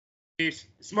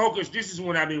Smokers, this is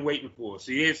what I've been waiting for.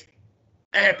 See,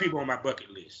 I have people on my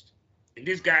bucket list. And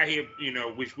this guy here,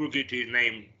 which we'll get to his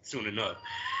name soon enough,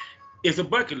 is a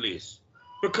bucket list.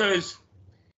 Because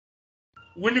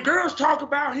when the girls talk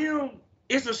about him,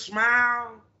 it's a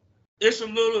smile, it's a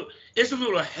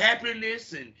little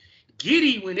happiness and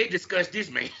giddy when they discuss this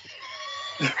man.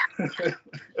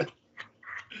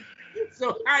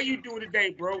 So how you doing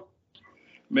today, bro?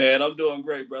 Man, I'm doing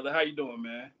great, brother. How you doing,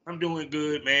 man? I'm doing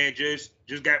good, man. Just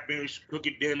got finished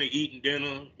cooking dinner, eating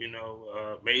dinner.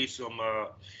 Made some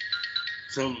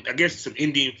I guess some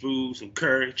Indian food, some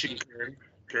curry chicken.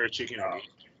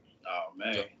 Oh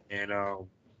man. So, and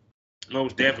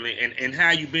most definitely. And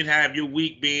how you been? How have your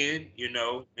week been?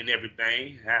 And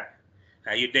everything.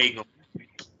 How your day going?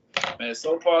 Man,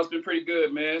 so far it's been pretty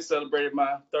good, man. Celebrated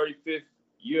my 35th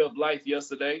year of life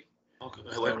yesterday. Okay.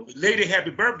 Well, lady, happy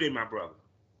birthday, my brother.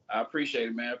 I appreciate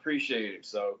it, man. I appreciate it.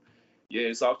 So, yeah,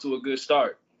 it's off to a good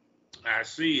start. I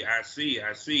see.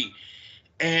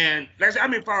 And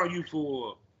I've been following you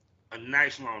for a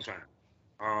nice long time.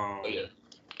 Yeah.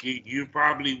 You're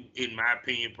probably, in my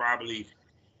opinion, probably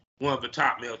one of the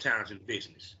top male talents in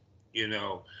business.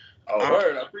 Oh,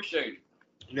 word. I appreciate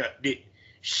it.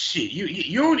 Shit,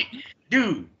 you only,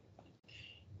 dude.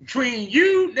 Between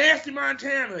you, Nasty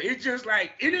Montana, it's just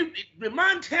like the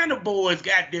Montana boys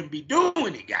got them be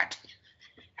doing it, got.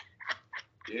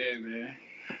 Yeah, man.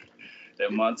 That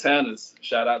Montanas.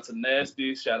 Shout out to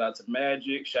Nasty. Shout out to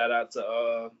Magic. Shout out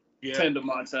to Tender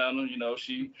Montana.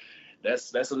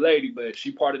 That's a lady, but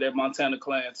she part of that Montana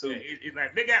clan too. Yeah, it's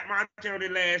like they got Montana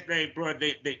their last name, bro.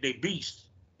 They beast.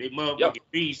 They motherfucking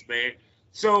beast, man.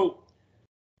 So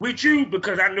with you,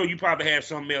 because I know you probably have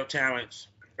some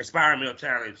aspiring male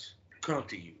talents come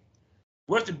to you.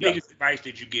 What's the biggest advice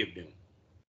that you give them?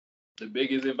 The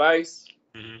biggest advice?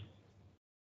 Mm-hmm.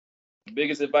 The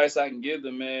biggest advice I can give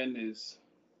them, man, is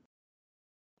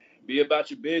be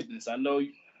about your business. I know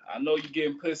you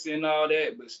getting pussy and all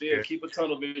that, but still keep a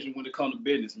tunnel vision when it comes to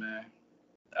business, man.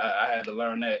 I had to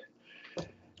learn that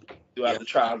throughout the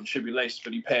trials and tribulations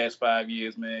for the past 5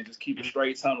 years, man. Just keep a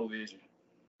straight tunnel vision.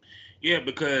 Yeah,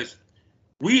 because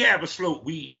we have a slope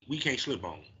we can't slip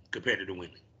on compared to the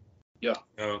women. Yeah.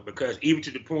 Because even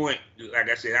to the point, like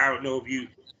I said, I don't know if you've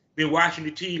been watching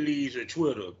the tea leaves or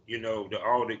Twitter,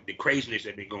 all the craziness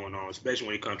that been going on, especially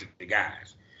when it comes to the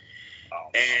guys. Oh.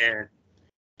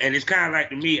 And it's kind of like,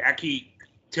 to me, I keep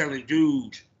telling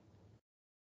dudes,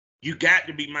 you got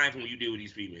to be mindful when you deal with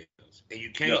these females. And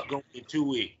you can't go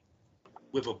into it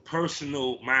with a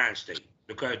personal mind state.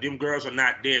 Because them girls are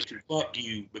not there to fuck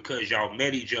you because y'all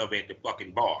met each other at the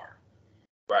fucking bar.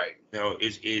 Right.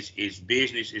 It's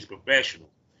business, it's professional.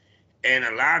 And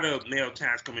a lot of male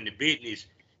talents come into business,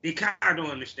 they kind of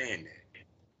don't understand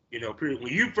that. When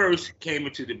you first came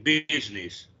into the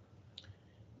business,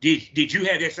 did you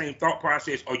have that same thought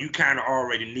process, or you kind of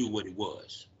already knew what it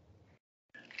was?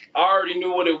 I already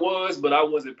knew what it was, but I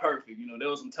wasn't perfect. There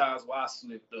was some times where I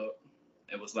slipped up.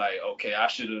 It was like, okay, I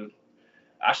should have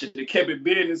kept it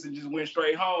business and just went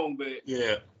straight home. But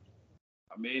yeah,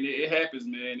 I mean, it happens,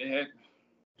 man. It happens.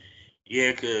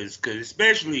 Yeah, cause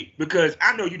especially because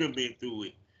I know you done been through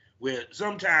it, where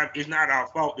sometimes it's not our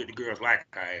fault that the girls like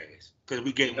our ass, cause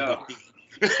we gave them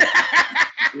good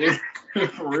yeah,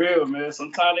 for real, man.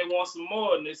 Sometimes they want some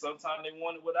more, and sometimes they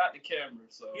want it without the camera.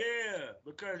 So yeah,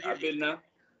 because I've been there.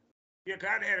 Yeah, cause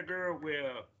I had a girl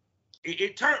where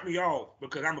it turned me off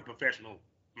because I'm a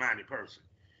professional-minded person.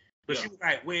 But she was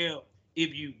like, well,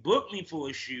 if you book me for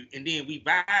a shoot and then we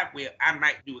vibe well, I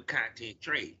might do a content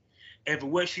trade. And for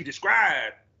what she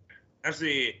described, I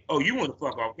said, oh, you want to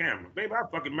fuck off camera? Baby, I'm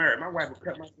fucking married. My wife will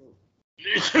cut my throat.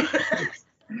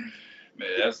 Man,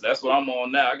 that's what I'm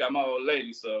on now. I got my old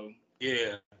lady, so.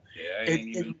 Yeah. Yeah, I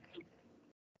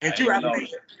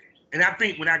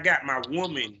think when I got my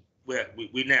woman, well,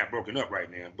 we're now broken up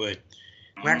right now, but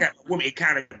when I got my woman, it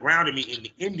kind of grounded me in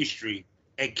the industry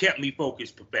and kept me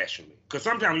focused professionally. Because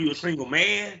sometimes you're a single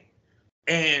man,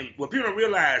 and what people don't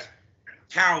realize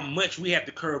how much we have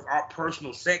to curb our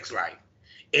personal sex life.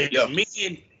 As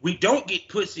men, we don't get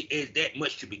pussy as that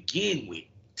much to begin with,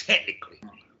 technically.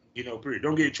 Period.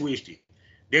 Don't get it twisted.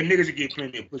 Them niggas that get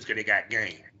plenty of pussy because they got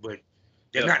game, but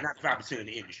that's not 95% of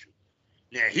the industry.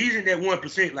 Now, he's in that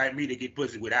 1% like me that get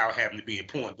pussy without having to be in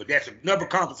point, but that's another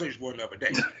conversation for another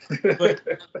day.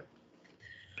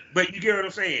 But you get what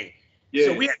I'm saying? Yeah.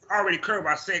 So we have to already curb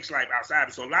our sex life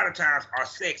outside. So a lot of times our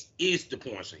sex is the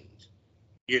porn scenes,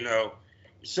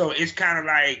 So it's kind of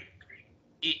like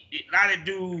a lot of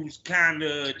dudes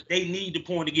they need the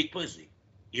porn to get pussy.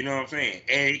 You know what I'm saying?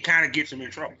 And it kind of gets them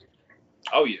in trouble.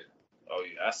 Oh yeah,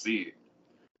 I see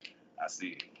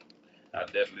it. I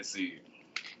definitely see it.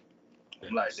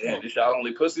 I'm like, damn, this y'all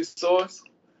only pussy source?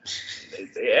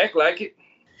 They act like it.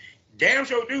 Damn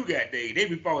sure do, goddamn. They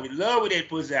be falling in love with that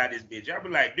pussy out of this bitch. I be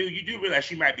like, dude, you do realize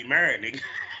she might be married, nigga.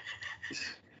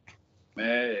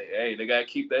 Man, hey, they gotta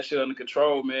keep that shit under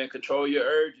control, man. Control your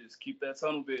urges. Keep that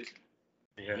tunnel vision.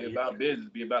 Be about business.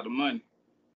 Be about the money.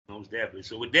 Most definitely.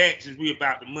 So with that, since we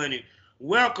about the money,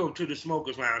 welcome to the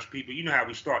Smokers Lounge, people. You know how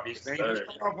we start this thing. We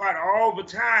talk about all the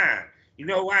time. You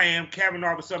know who I am, Kevin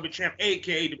Arthur Southern Champ,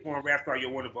 a.k.a. the Porn Rap Star,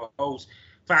 your wonderful host.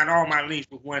 Find all my links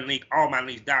with one link,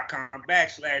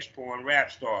 allmylinks.com/Porn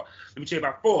Rap Star. Let me tell you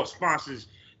about 4 sponsors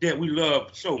that we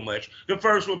love so much. The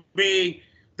first will be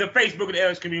the Facebook of the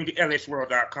LS community,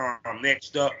 lsworld.com.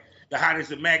 Next up, the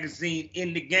hottest magazine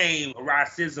in the game,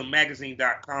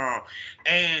 RiseismMagazine.com.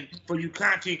 And for you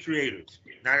content creators,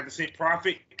 90%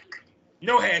 profit,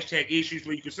 no hashtag issues.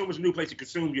 For you consumers, a new place to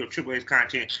consume your Triple X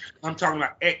content. I'm talking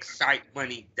about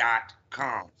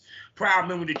excitemoney.com. Proud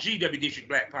member of the GW District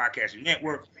Black Podcasting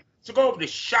Network. So go over to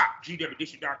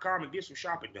shopgwdistrict.com and get some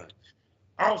shopping done.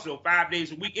 Also, 5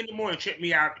 days a week in the morning, check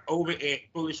me out over at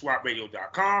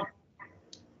bulletswapradio.com.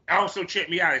 Also, check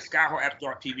me out at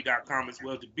skyhawkafterdarktv.com as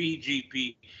well as the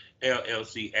BGP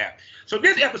LLC app. So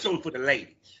this episode is for the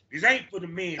ladies. This ain't for the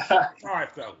men. Sorry,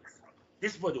 fellas.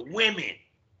 This is for the women.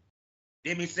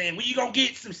 They been saying, when you gonna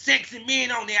get some sexy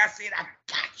men on there? I said, I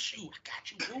got you,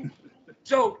 boo.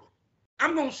 So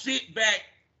I'm gonna sit back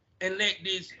and let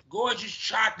this gorgeous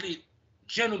chocolate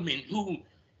gentleman who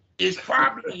is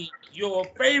probably your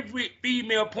favorite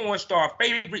female porn star,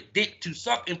 favorite dick to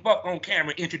suck and fuck on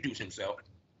camera, introduce himself.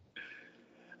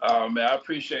 Oh, man, I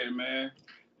appreciate it, man.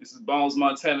 This is Bones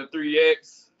Montana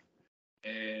 3X.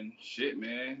 And shit,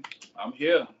 man, I'm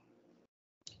here.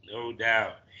 No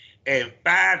doubt. And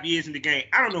 5 years in the game.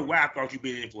 I don't know why I thought you'd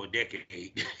been in for a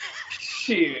decade.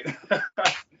 Shit.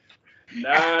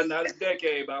 Nah, not a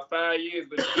decade. About 5 years,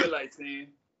 but still like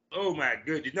 10. Oh, my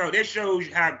goodness. No, that shows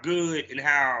you how good and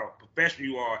how professional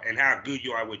you are and how good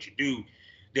you are at what you do.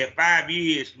 That 5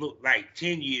 years look like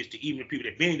 10 years to even the people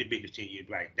that been in the business 10 years.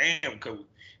 Like, damn, because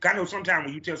I know sometimes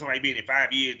when you tell somebody been in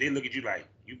 5 years, they look at you like,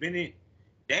 you been in?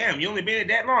 Damn, you only been in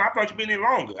that long? I thought you been in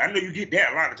longer. I know you get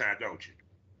that a lot of times, don't you?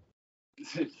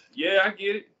 Yeah, I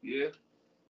get it. Yeah.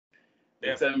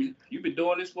 They tell me, you been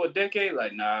doing this for a decade?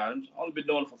 Like, nah, I've only been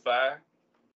doing it for 5.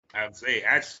 I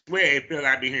swear it felt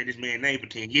like I've been hearing this man's name for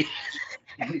 10 years.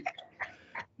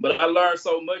 But I learned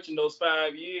so much in those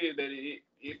 5 years that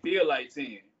it feel like 10.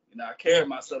 You know, I carry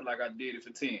myself like I did it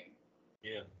for 10.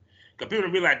 Yeah. Because people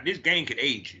don't realize this game could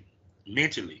age you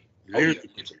mentally, literally,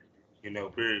 mentally, you know,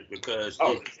 period, because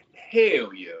hell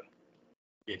yeah.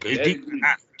 Yeah, because it's deep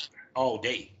all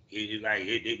day. It's like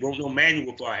it won't no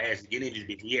manual for our ass to get in this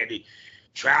bitch. We had the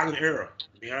trial and error,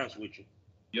 to be honest with you.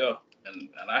 Yeah, and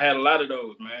I had a lot of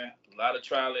those, man. A lot of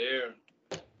trial and error.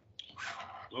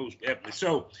 Most definitely.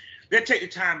 So let's take the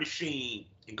time machine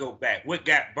and go back. What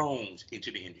got Bones into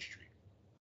the industry?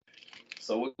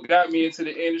 So what got me into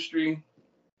the industry,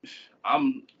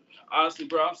 I'm honestly,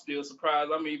 bro, I'm still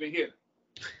surprised I'm even here.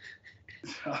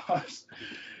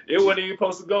 It wasn't even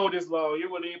supposed to go this long. It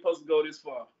wasn't even supposed to go this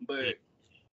far. But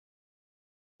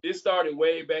it started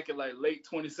way back in like late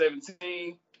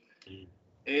 2017.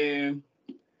 And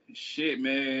shit,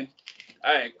 man,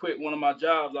 I had quit one of my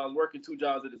jobs. I was working 2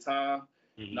 jobs at the time.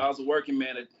 And I was a working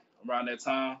man around that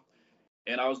time.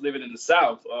 And I was living in the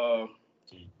South,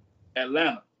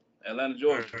 Atlanta,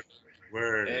 Georgia.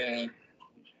 Word. And,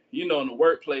 you know, in the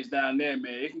workplace down there,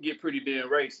 man, it can get pretty damn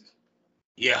racist.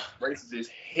 Yeah. Racist as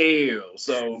hell.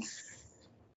 So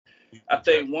I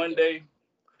think one day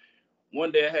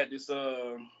I had this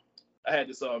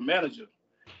manager,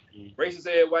 racist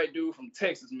ass white dude from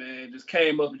Texas, man, just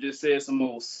came up and just said some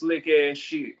old slick ass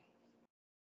shit.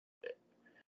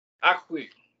 I quit.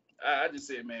 I just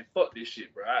said, man, fuck this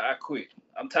shit, bro. I quit.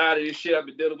 I'm tired of this shit. I've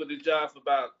been dealing with this job for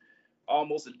about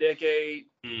almost a decade.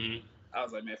 I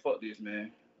was like, man, fuck this,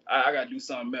 man. I gotta do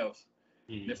something else.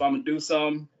 And if I'm gonna do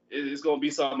something, it's gonna be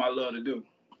something I love to do.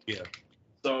 Yeah.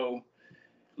 So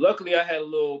luckily I had a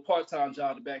little part-time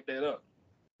job to back that up.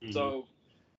 So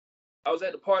I was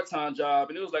at the part-time job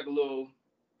and it was like a little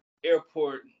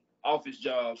airport office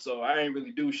job. So I ain't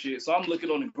really do shit. So I'm looking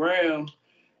on the gram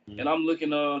and I'm looking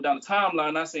down the timeline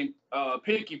and I seen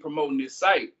Pinky promoting this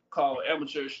site called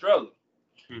Amateur Estrella.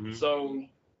 So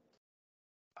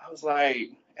I was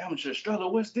like, Amateur Estrella,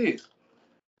 what's this?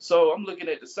 So I'm looking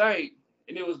at the site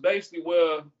and it was basically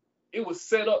where it was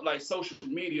set up like social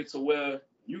media to where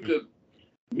you could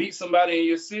meet somebody in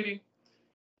your city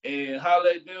and holler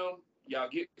at them, y'all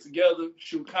get together,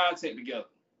 shoot content together.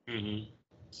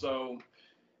 So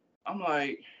I'm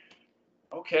like,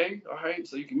 Okay, all right.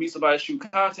 So you can meet somebody, shoot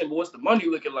content, but what's the money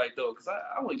looking like though? Because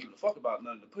I wasn't giving a fuck about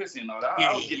none of the pussy and all that.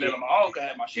 I was getting that on my own. I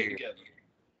had my shit together.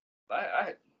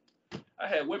 I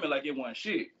had women like it wasn't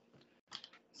shit.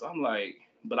 So I'm like,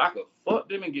 but I could fuck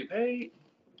them and get paid.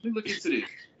 Let me look into this.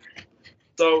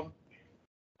 So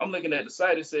I'm looking at the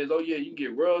site. It says, oh yeah, you can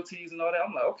get royalties and all that.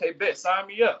 I'm like, okay, bet, sign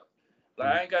me up. Like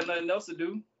I ain't got nothing else to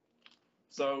do.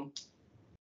 So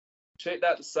checked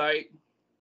out the site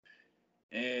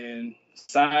and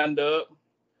signed up.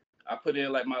 I put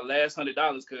in like my last $100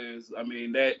 because I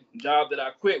mean that job that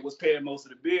I quit was paying most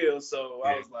of the bills. So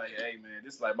I was like, hey man,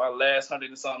 this is like my last $100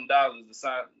 and something to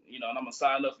sign, and I'm gonna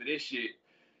sign up for this shit.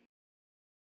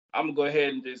 I'm gonna go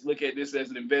ahead and just look at this as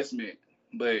an investment.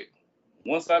 But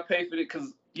once I pay for it,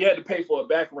 because you had to pay for a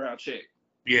background check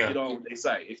to get on their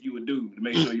site if you a dude to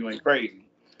make sure you ain't crazy.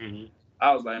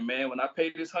 I was like, man, when I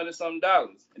paid this $100 something,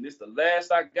 and it's the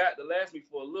last I got to last me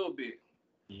for a little bit,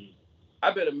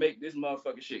 I better make this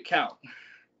motherfucking shit count.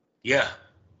 Yeah.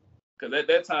 Because at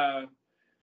that time,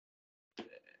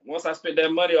 once I spent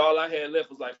that money, all I had left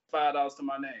was like $5 to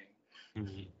my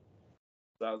name.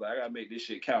 So I was like, I gotta make this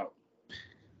shit count.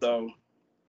 So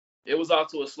it was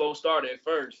off to a slow start at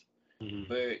first,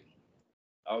 but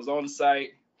I was on the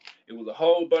site. It was a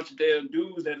whole bunch of damn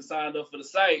dudes that had signed up for the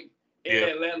site in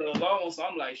Atlanta alone. So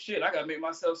I'm like, shit, I gotta make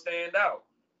myself stand out.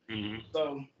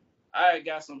 So I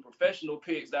got some professional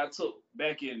pics that I took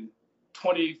back in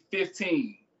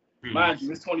 2015. Mind you,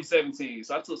 it's 2017.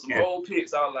 So I took some old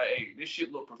pics. I was like, hey, this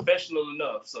shit look professional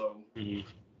enough. So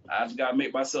I just gotta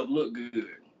make myself look good.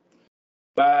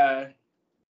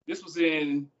 This was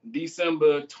in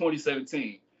December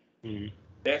 2017.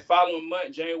 That following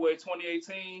month, January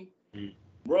 2018,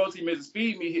 Royalty Mrs.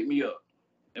 Feed Me hit me up.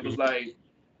 It was like,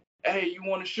 hey, you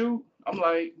want to shoot? I'm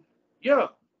like, yeah.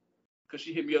 Because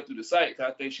she hit me up through the site.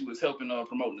 Because I think she was helping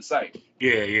promoting the site.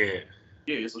 Yeah,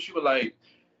 so she was like,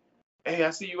 hey, I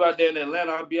see you out there in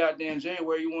Atlanta. I'll be out there in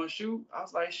January. You want to shoot? I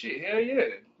was like, shit, hell yeah.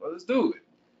 Well, let's do it.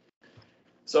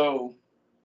 So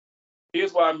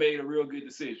here's why I made a real good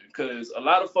decision. Because a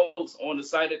lot of folks on the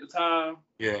site at the time,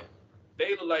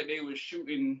 they look like they were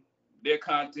shooting their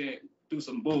content through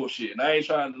some bullshit. And I ain't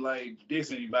trying to like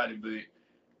diss anybody, but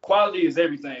quality is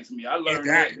everything to me. I learned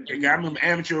that. I remember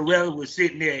Amateur Relic was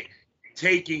sitting there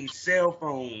taking cell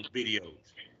phone videos.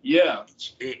 Yeah.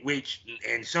 Which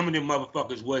and some of them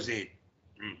motherfuckers wasn't.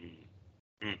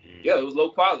 Yeah, it was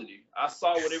low quality. I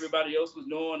saw what everybody else was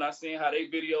doing. I seen how their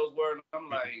videos were. And I'm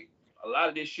like, a lot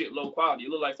of this shit low quality. It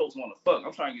look like folks want to fuck.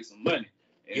 I'm trying to get some money.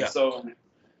 And so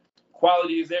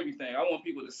quality is everything. I want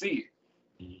people to see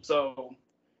it. So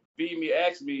Feed Me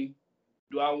asked me,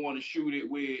 do I want to shoot it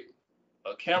with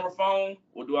a camera phone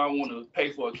or do I want to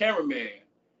pay for a cameraman?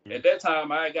 At that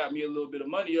time, I got me a little bit of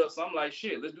money up, so I'm like,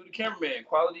 shit, let's do the cameraman.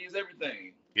 Quality is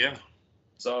everything. Yeah.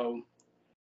 So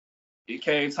it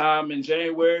came time in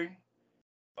January.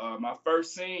 My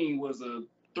first scene was a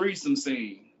threesome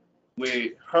scene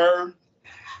with her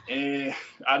and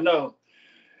I know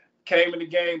came in the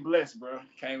game blessed, bro.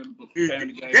 Came in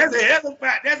the game. That's a hell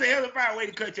of a fine way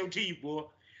to cut your teeth, boy.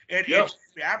 And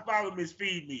I follow Miss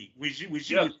Feed Me when she was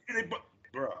really,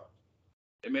 bro.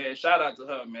 Hey, man, shout out to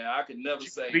her, man. I could never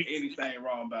say anything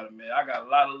wrong about her, man. I got a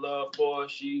lot of love for her.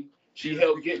 She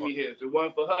helped get me here. If it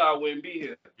wasn't for her, I wouldn't be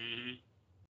here.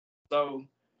 So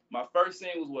my first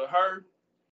scene was with her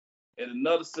and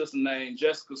another sister named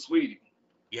Jessica Sweetie.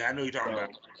 Yeah, I know you're talking about.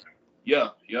 Yeah.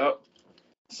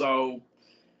 So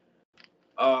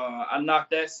I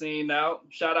knocked that scene out.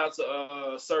 Shout out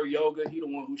to Sir Yoga. He the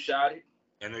one who shot it.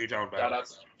 I know you're talking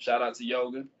about. Shout out to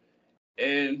Yoga.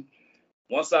 And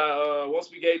once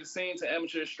we gave the scene to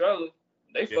Amateur Estrella,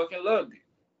 they fucking loved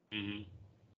it.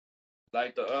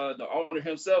 Like the owner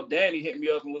himself, Danny, hit me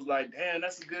up and was like, "Damn,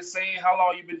 that's a good scene. How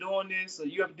long you been doing this? Or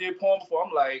you ever did porn before?"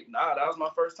 I'm like, "Nah, that was my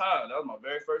first time. That was my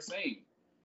very first scene."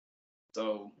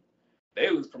 So they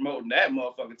was promoting that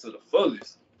motherfucker to the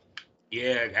fullest.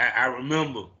 Yeah, I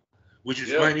remember. Which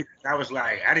is funny. I was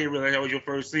like, I didn't realize that was your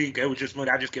first scene. It was just funny.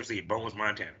 I just kept saying Bones,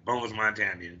 Montana,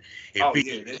 and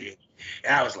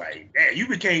I was like, man, you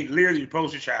became literally the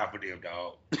poster child for them,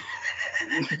 dog.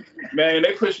 Man,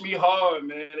 they pushed me hard,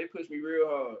 man. They pushed me real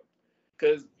hard.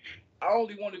 Because I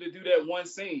only wanted to do that one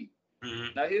scene.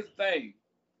 Now, here's the thing.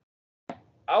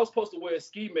 I was supposed to wear a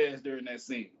ski mask during that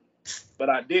scene, but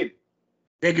I didn't.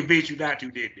 They convinced you not to,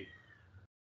 didn't they?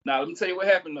 Now, let me tell you what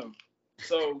happened, though.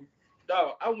 So,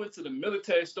 dog, I went to the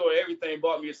military store, everything,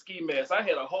 bought me a ski mask. I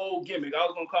had a whole gimmick. I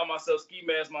was going to call myself Ski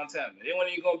Mask Montana. It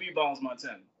wasn't even going to be Bones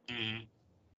Montana.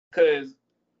 Because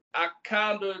I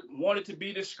kind of wanted to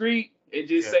be discreet and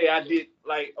just say I did,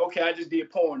 like, okay, I just did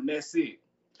porn and that's it.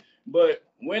 But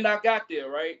when I got there,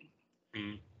 right,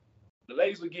 Mm-hmm. The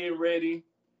ladies were getting ready.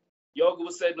 Yoga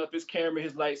was setting up his camera,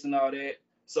 his lights, and all that.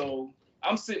 So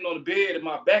I'm sitting on the bed, and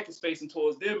my back is facing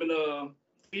towards them, and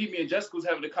Phoebe and Jessica was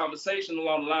having a conversation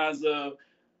along the lines of,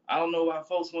 I don't know why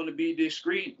folks want to be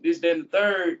discreet, this, that, and the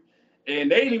third.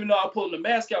 And they didn't even know I was pulling the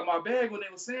mask out my bag when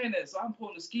they were saying that. So I'm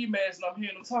pulling the ski mask, and I'm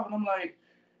hearing them talking. I'm like,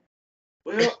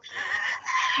 well,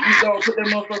 you just don't put that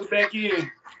motherfucker back in.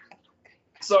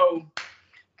 So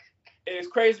it's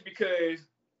crazy because,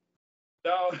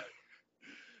 dog,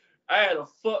 I had a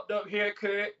fucked up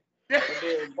haircut. But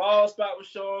then bald spot was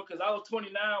showing because I was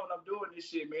 29 when I'm doing this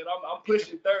shit, man. I'm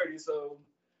pushing 30, so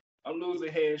I'm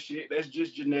losing hair and shit. That's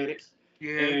just genetics.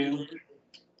 Yeah. And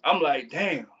I'm like,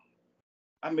 damn,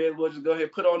 I may as well just go ahead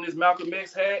and put on this Malcolm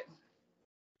X hat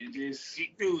and just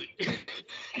get to it.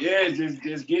 Yeah,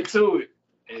 just get to it.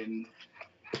 And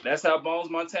that's how Bones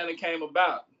Montana came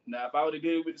about. Now, if I would have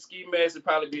did it with the ski mask, it'd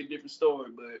probably be a different story.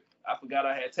 But I forgot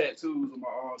I had tattoos on my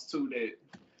arms too that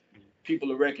people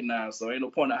will recognize. So ain't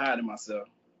no point in hiding myself.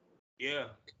 Yeah.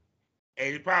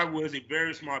 And it probably was a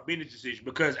very smart business decision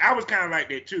because I was kind of like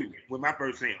that too with my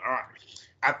first thing.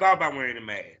 I thought about wearing a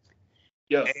mask.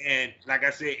 Yeah. And like I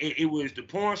said, it was the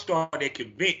porn star that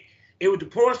convinced. It was the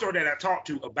porn star that I talked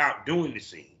to about doing the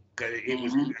scene because it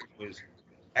was.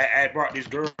 I brought this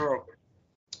girl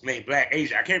named Black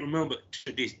Asia. I can't remember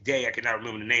to this day. I cannot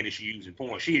remember the name that she used in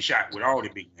porn. She had shot with all the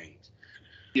big names.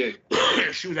 Yeah.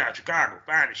 She was out of Chicago,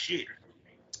 fine as shit.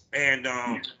 And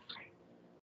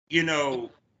you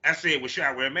know, I said, well, should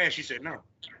I wear a mask? She said no.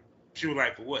 She was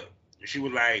like, for what? And she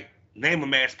was like, name a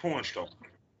masked porn star.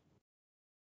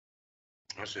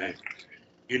 I said,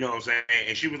 you know what I'm saying?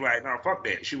 And she was like, no, fuck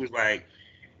that. She was like,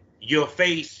 your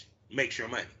face makes your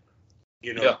money.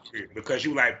 You know, because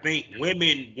you like think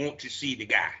women want to see the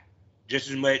guy just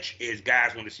as much as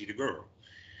guys want to see the girl.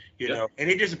 You know, and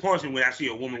it disappoints me when I see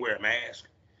a woman wear a mask.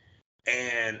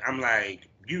 And I'm like,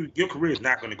 your career is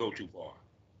not going to go too far.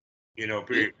 You know,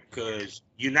 period, because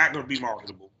you're not going to be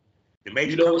marketable. The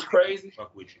major, you know what's crazy?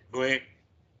 Fuck with you. Go ahead.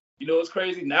 You know what's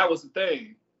crazy? Now what's the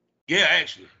thing? Yeah,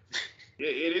 actually.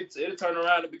 It turned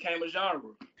around and became a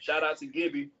genre. Shout out to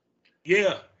Gibby.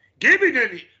 Yeah, Gibby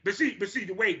does it, but see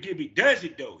the way Gibby does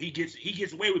it though, he gets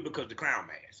away with it because of the clown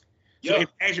mask. So it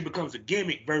actually becomes a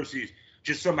gimmick versus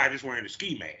just somebody just wearing a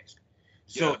ski mask.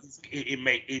 So it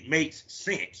makes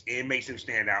sense. It makes him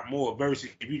stand out more versus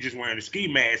if you just wearing a ski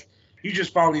mask, you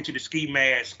just fall into the ski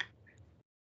mask.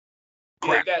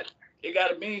 Crap. It got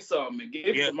to mean something.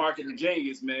 Gibby's a marketing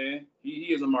genius, man. He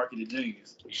is a marketing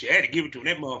genius. She had to give it to him.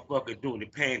 That motherfucker during the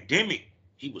pandemic,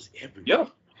 he was everywhere. Yeah,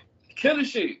 killing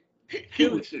shit.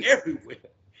 Killing shit everywhere.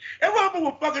 That motherfucker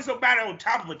was fucking somebody on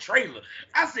top of a trailer.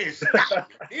 I said, stop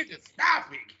it. Nigga,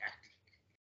 stop it.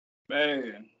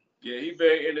 Man. Yeah, he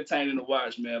very entertaining to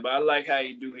watch, man. But I like how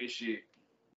he do his shit.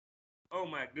 Oh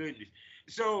my goodness.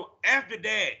 So after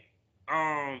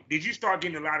that, did you start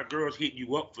getting a lot of girls hitting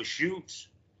you up for shoots?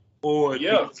 Or did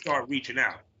you start reaching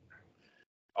out?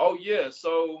 Oh yeah.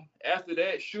 So after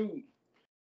that shoot,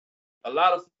 a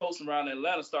lot of folks around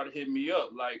Atlanta started hitting me up,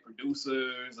 like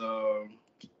producers,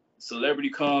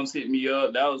 Celebrity Comes hit me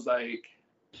up. That was like,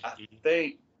 I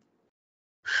think,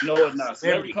 no, it's not.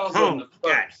 Celebrity Comes was the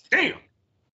first. Damn.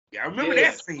 Yeah, I remember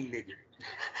that scene, nigga.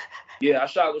 Yeah, I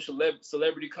shot with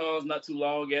Celebrity Comes not too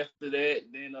long after that.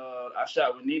 Then I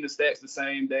shot with Nina Stacks the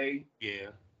same day.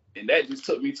 Yeah. And that just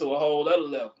took me to a whole other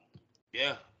level.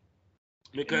 Yeah.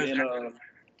 Because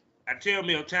I tell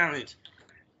male talents,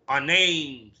 our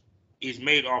names is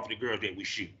made off of the girls that we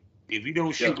shoot. If you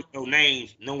don't shoot with no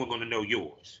names, no one's gonna know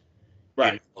yours.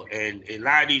 Right. And a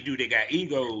lot of these dudes that got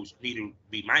egos need to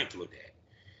be mindful of that.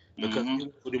 Because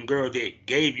for them girls that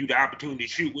gave you the opportunity to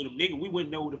shoot with them, nigga, we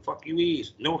wouldn't know who the fuck you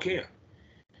is. No care.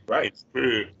 Right.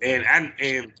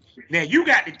 And now you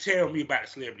got to tell me about the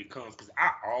Celebrity Comes because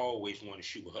I always want to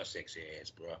shoot with her sexy ass,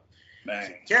 bro. Man.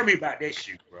 So tell me about that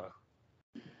shoot, bro.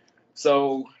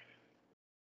 So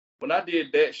when I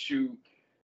did that shoot,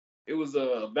 it was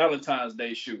a Valentine's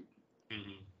Day shoot.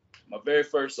 Mm-hmm. My very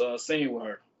first scene with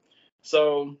her.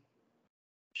 So,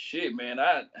 shit, man,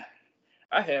 I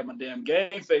had my damn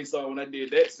game face on when I did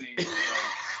that scene.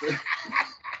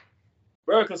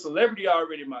 Bro, because Celebrity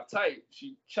already my type.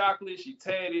 She chocolate, she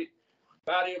tatted,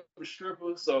 body up a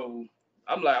stripper. So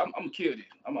I'm like, I'm gonna kill it.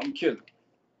 I'm gonna kill it.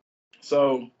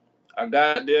 So I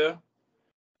got there,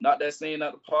 knocked that scene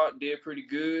out the park, did pretty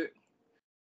good.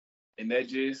 And that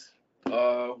just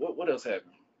what else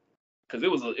happened? Because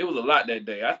it was a lot that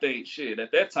day. I think shit,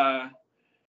 at that time,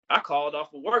 I called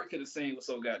off of work because the scene was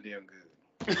so goddamn good.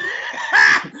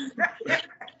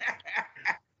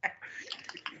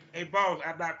 Hey, boss,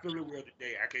 I'm not feeling well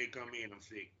today. I can't come in. I'm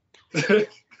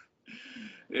sick.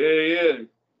 Yeah.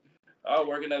 I was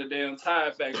working at a damn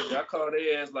tire factory. I called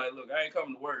their ass like, look, I ain't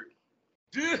coming to work.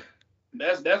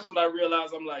 That's when I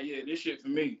realized I'm like, yeah, this shit for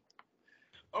me.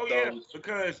 Oh yeah,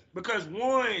 because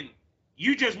one,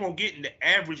 you just won't get in the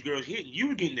average girls hitting. You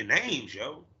were getting the names,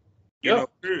 yo. You know,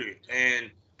 period.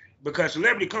 And because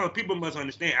celebrity comes, people must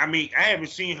understand. I mean, I haven't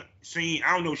seen.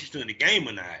 I don't know if she's still in the game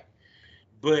or not,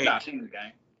 but nah, she's in the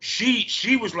game.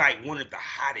 She was like one of the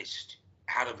hottest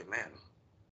out of Atlanta.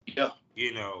 Yeah.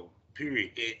 You know,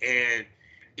 period. And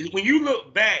when you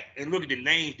look back and look at the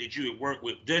names that you had worked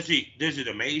with, does it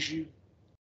amaze you?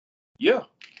 Yeah.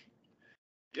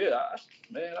 Yeah,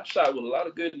 I shot with a lot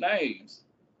of good names.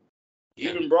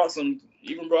 Yeah. Even brought some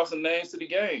names to the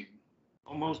game.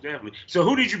 Almost definitely. So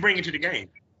who did you bring into the game?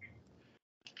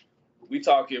 We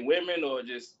talking women or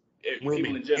just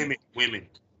people in general? Women.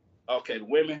 Okay, the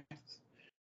women.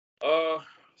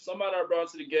 Somebody I brought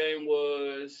to the game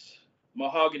was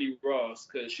Mahogany Ross,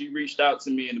 because she reached out to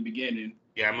me in the beginning.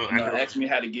 Yeah, I know. Asked me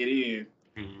how to get in,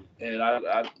 and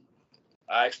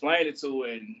I explained it to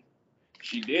her, and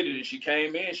she did it, and she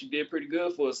came in. She did pretty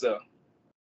good for herself.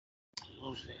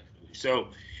 So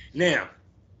now,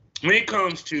 when it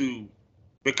comes to,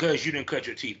 because you didn't cut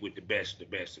your teeth with the best and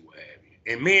what have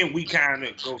you, and men, we kind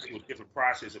of go through a different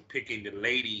process of picking the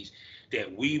ladies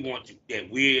that we're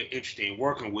interested in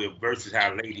working with versus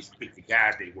how ladies pick the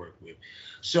guys they work with.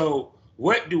 So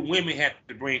what do women have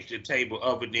to bring to the table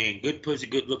other than good pussy,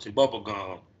 good looks, and bubble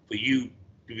gum for you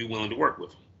to be willing to work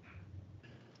with them?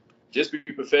 Just be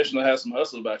professional, have some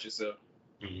hustle about yourself.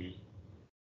 Mm-hmm.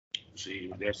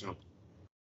 See, that's something.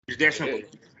 Is that something?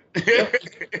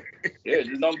 Yeah,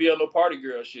 just don't be on no party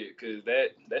girl shit, because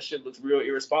that shit looks real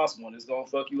irresponsible and it's gonna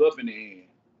fuck you up in the end.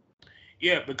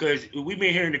 Yeah, because we've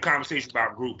been hearing the conversation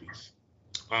about groupies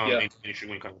in the industry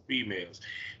when it comes to females.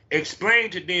 Explain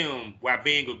to them why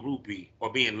being a groupie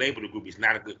or being labeled a groupie is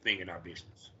not a good thing in our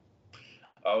business.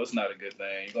 Oh, it's not a good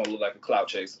thing. You're gonna look like a clout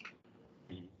chaser.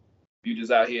 Mm-hmm. You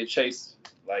just out here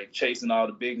chasing all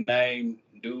the big name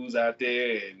dudes out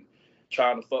there and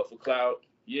trying to fuck for clout.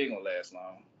 You ain't gonna last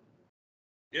long.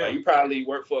 Yeah. Like, you probably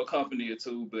work for a company or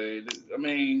two, but I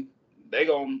mean, they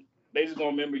just gonna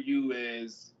remember you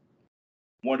as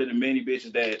one of the many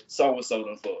bitches that so-and-so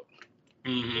done fuck.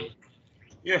 Mm-hmm.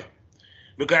 Yeah.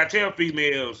 Because I tell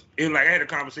females, I had a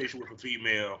conversation with a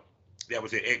female that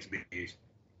was at XBiz,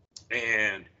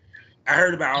 and I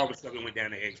heard about all the stuff that went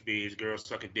down at XBiz, girls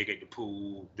sucking dick at the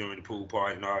pool during the pool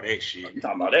party and all that shit. You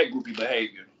talking about that groupie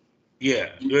behavior? Yeah,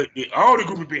 all the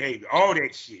groupie behavior, all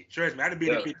that shit. Trust me, I done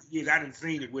been in 50 years, I done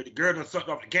seen it where the girl done sucked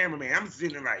off the cameraman. I'm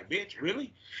sitting there like, bitch,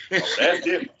 really? Oh, that's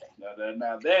different.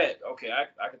 Now that, okay,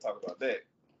 I can talk about that.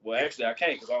 Well, actually, I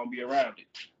can't because I don't be around it.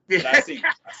 But I seen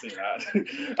it.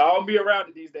 I don't be around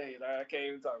it these days. I can't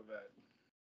even talk about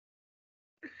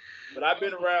it. But I've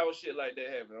been around with shit like that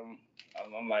happen.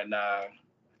 I'm like, nah,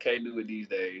 can't do it these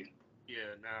days.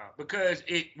 Yeah, nah. Because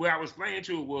what I was playing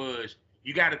to was,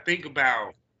 you got to think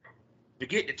about, to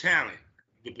get the talent,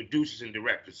 the producers and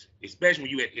directors, especially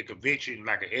when you at a convention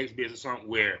like an XBiz or something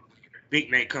where big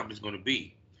name company's going to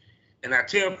be. And I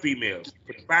tell females,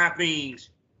 for the 5 things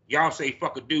y'all say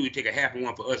fuck a dude, take a half of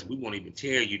one for us, we won't even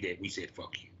tell you that we said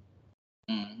fuck you.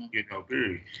 Mm-hmm. You know,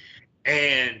 period.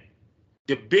 And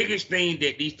the biggest thing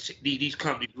that these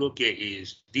companies look at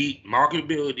is the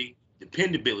marketability,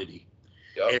 dependability,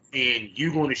 and then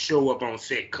you're going to show up on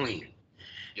set clean.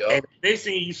 Yep. And if they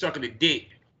see you sucking a dick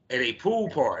at a pool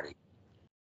party,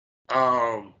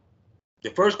 the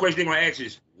first question they're going to ask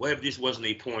is, what if this wasn't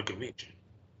a porn convention?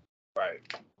 Right.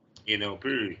 You know,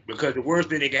 period. Because the worst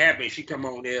thing that can happen is she come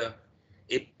on there,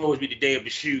 it always be the day of the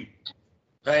shoot,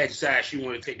 her ass decides she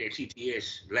want to take that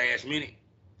TTS last minute,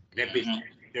 that bitch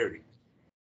dirty.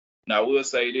 Now, I will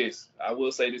say this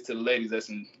to the ladies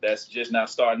that's just now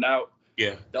starting out.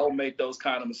 Yeah. Don't make those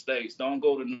kind of mistakes. Don't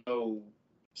go to no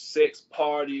sex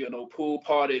party or no pool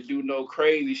party and do no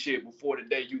crazy shit before the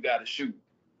day you got to shoot.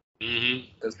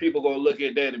 Because people gonna look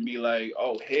at that and be like,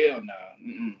 oh, hell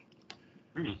nah.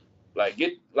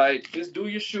 Just do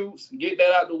your shoots, get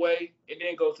that out the way, and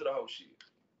then go to the whole shit.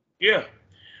 Yeah.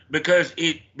 Because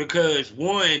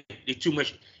one, it's too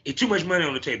much money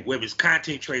on the table, whether it's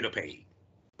content, trade, or paid.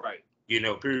 Right. You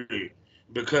know, period.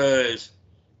 Because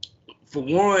for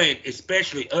one,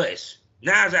 especially us,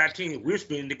 9 out of 10, we're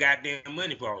spending the goddamn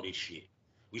money for all this shit.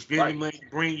 We spending money to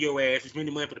bring your ass. We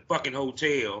spending money for the fucking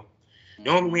hotel.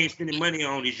 The only way you're spending money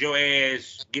on is your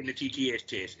ass getting the TTS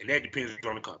test, and that depends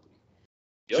on the company.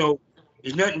 Yep. So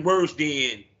it's nothing worse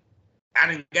than, I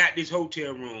done got this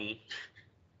hotel room.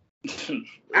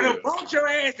 I done brought your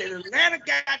ass to Atlanta,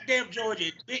 goddamn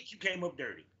Georgia, bitch, you came up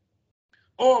dirty.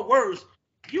 Or worse,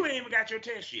 you ain't even got your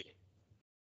test yet.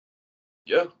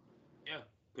 Yeah. Yeah.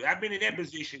 Because I've been in that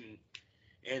position,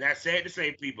 and I sad to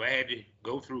say, people, I had to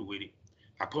go through with it.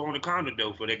 I put on the condom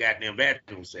though for their goddamn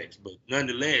vaginal sex, but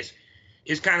nonetheless,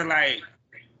 it's kind of like,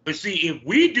 but see, if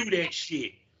we do that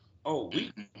shit, oh,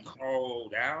 we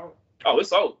called out, Oh,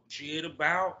 it's over. shit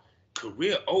about,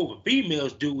 career over.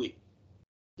 Females do it,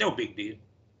 no big deal.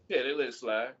 Yeah, they let it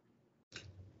slide.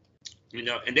 You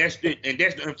know, and that's the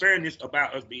unfairness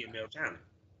about us being male talent.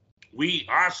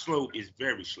 Our slope is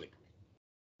very slippery.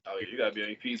 Oh yeah, you gotta be on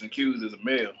your P's and Q's as a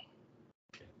male.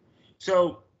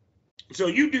 So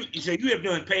you have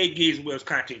done paid gigs as well as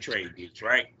content trade gigs,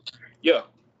 right? Yeah.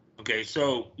 Okay,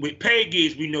 so with paid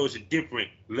gigs, we know it's a different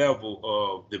level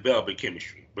of developing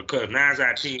chemistry because 9 out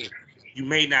of 10, you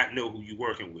may not know who you're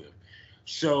working with.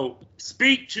 So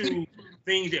speak to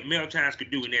things that male talents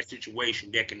could do in that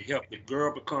situation that can help the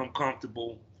girl become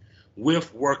comfortable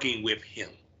with working with him.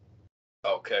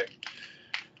 Okay.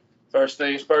 First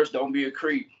things first, don't be a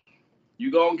creep.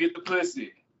 You gonna get the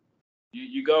pussy.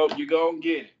 You gonna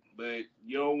get it, but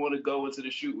you don't want to go into the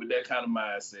shoot with that kind of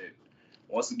mindset.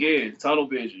 Once again, tunnel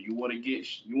vision. You want to get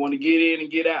in and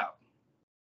get out.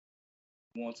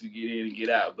 You want to get in and get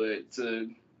out, but to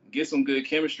get some good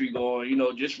chemistry going, you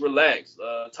know, just relax.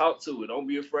 Talk to it. Don't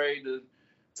be afraid to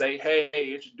say,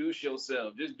 hey, introduce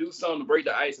yourself. Just do something to break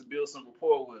the ice and build some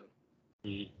rapport with them.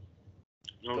 Mm-hmm.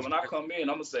 So when I come in,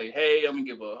 I'm gonna say, hey, I'm gonna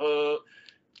give a hug.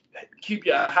 Keep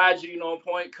your hygiene on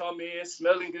point. Come in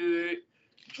smelling good,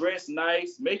 dress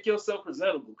nice, make yourself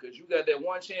presentable because you got that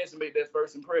one chance to make that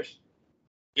first impression.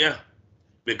 Yeah,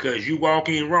 because you walk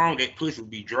in wrong, that pussy will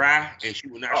be dry and she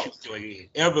will not shoot your head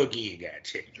ever again. Got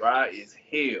checked. Dry as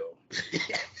hell.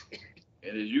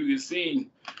 And as you can see,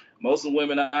 most of the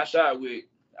women I shot with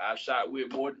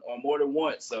more than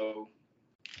once, so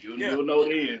you'll know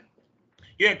then.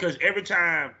 Yeah, because every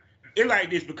time it's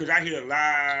like this, because I hear a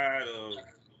lot of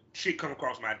shit come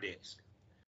across my desk.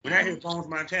 When I hear Bones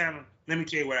Montana, let me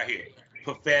tell you what I hear.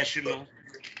 Professional.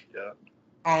 Yeah.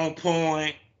 On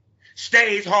point.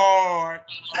 Stays hard.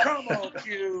 Come on,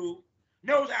 Q.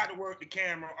 Knows how to work the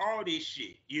camera. All this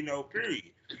shit. You know,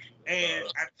 period. And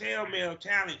I tell male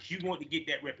talent, you want to get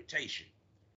that reputation.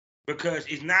 Because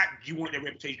it's not you want that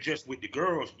reputation just with the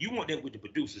girls. You want that with the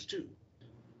producers, too.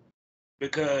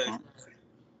 Because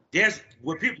there's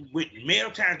what people with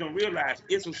male talent don't realize,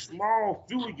 it's a small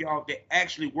few of y'all that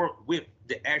actually work with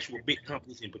the actual big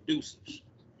companies and producers.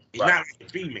 It's not like the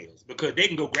females, because they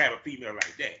can go grab a female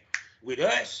like that. With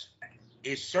us,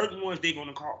 it's certain ones they're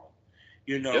gonna call.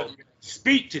 You know,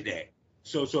 speak to that.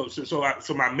 So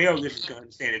my male listeners can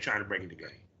understand they're trying to break in the game.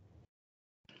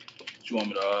 You want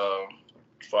me to,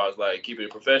 as far as like keep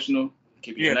it professional,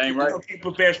 keep your name right? Keep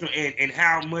professional and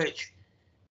how much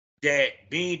that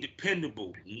being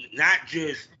dependable, not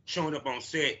just showing up on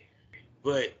set,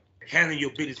 but handling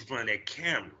your business in front of that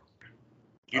camera.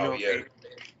 You know what I'm saying?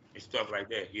 And stuff like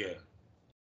that, yeah.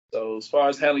 So as far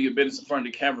as handling your business in front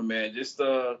of the camera, man, just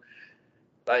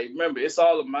like remember, it's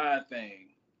all a mind thing.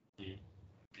 Mm-hmm.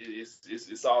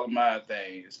 It's all a mind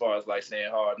thing as far as like staying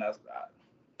hard. Now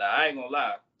I ain't gonna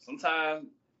lie. Sometimes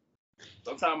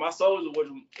my soldier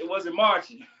wasn't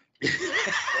marching.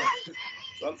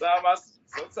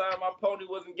 Sometimes my pony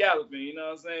wasn't galloping, you know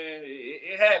what I'm saying?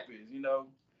 It happens, you know.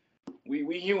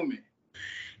 We human.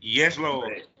 Yes,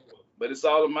 Lord. But it's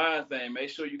all a mind thing. Make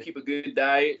sure you keep a good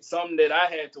diet. Something that I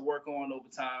had to work on over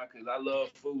time because I love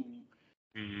food.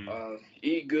 Mm-hmm.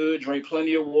 Eat good, drink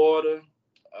plenty of water.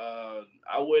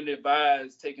 I wouldn't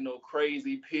advise taking no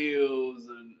crazy pills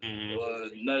and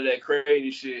none of that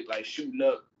crazy shit like shooting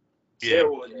up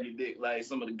steroids in your dick like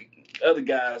some of the other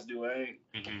guys do.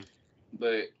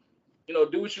 But you know,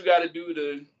 do what you got to do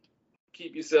to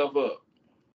keep yourself up.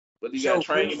 But you got to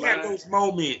train your mind. Have those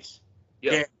moments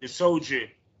that the soldier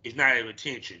is not at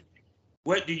attention.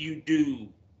 What do you do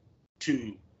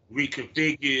to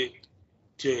reconfigure?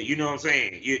 To you know what I'm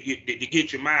saying? To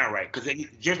get your mind right, because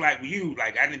just like with you,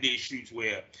 like I did shoots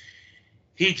where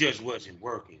he just wasn't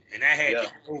working, and I had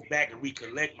to go back and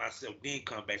recollect myself, then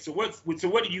come back. So what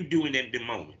do you do in them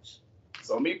moments?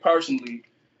 So me personally.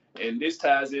 And this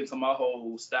ties into my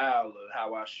whole style of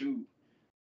how I shoot.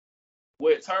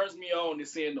 What turns me on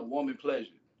is seeing the woman pleasure.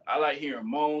 I like hearing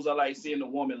moans. I like seeing the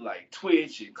woman like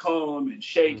twitch and come and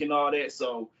shake and all that.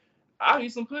 So I'll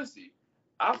eat some pussy.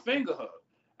 I'll finger her.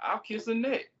 I'll kiss her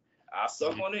neck. I'll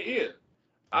suck on her ear.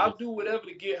 I'll do whatever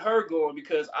to get her going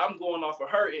because I'm going off of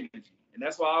her energy. And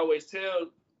that's why I always tell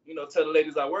the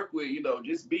ladies I work with, you know,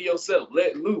 just be yourself.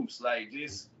 Let loose. Like,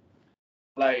 just,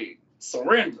 like,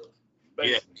 surrender.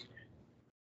 Basically.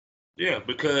 Yeah,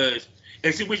 because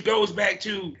which goes back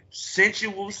to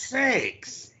sensual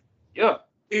sex. Yeah,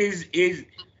 is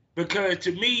Because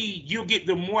to me, you get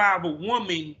the more out of a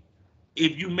woman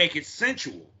if you make it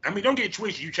sensual. I mean, don't get it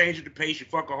twisted. You change it to pace, you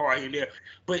fuck her hard here and there,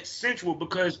 but sensual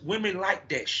because women like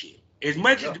that shit. As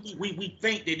much as we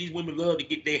think that these women love to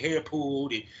get their hair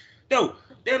pulled, and no,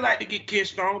 they like to get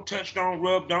kissed on, touched on,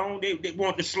 rubbed on. They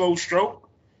want the slow stroke,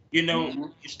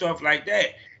 stuff like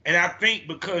that. And I think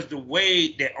because the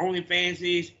way that OnlyFans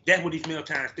is, that's what these male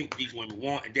times think these women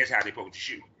want, and that's how they're supposed to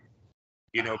shoot.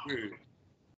 Period.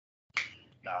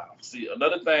 Nah, see,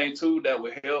 another thing too that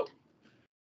would help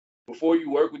before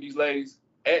you work with these ladies,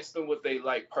 ask them what they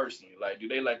like personally. Like, do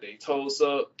they like their toes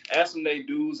up? Ask them they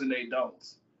do's and they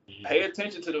don'ts. Mm-hmm. Pay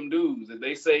attention to them dudes. If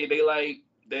they say they like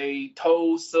they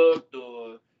toes sucked,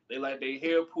 or they like their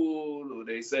hair pulled, or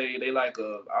they say they like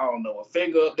a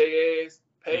finger up their ass,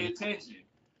 pay attention.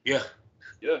 Yeah.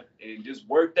 Yeah, and just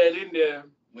work that in there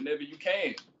whenever you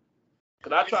can.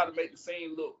 Cause I try to make the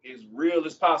scene look as real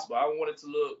as possible. I want it to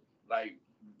look like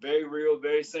very real,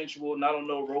 very sensual, not on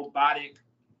no robotic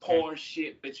porn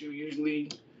shit that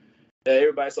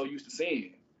everybody's so used to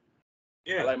seeing.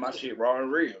 Yeah. I like my shit raw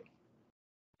and real.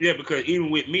 Yeah, because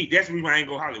even with me, that's the reason I ain't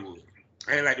go Hollywood.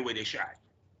 I ain't like the way they shot.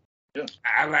 Yeah.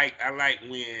 I like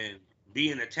when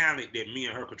being a talent that me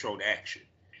and her control the action.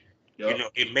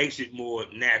 Yep. It makes it more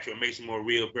natural, it makes it more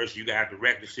real versus you got a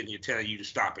director sitting here telling you to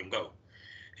stop and go.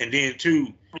 And then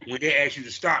too, when they asked you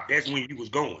to stop, that's when you was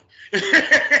going.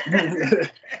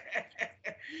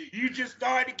 You just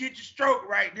started to get your stroke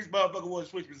right. This motherfucker want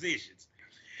to switch positions.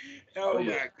 Oh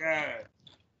yeah. My God.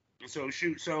 So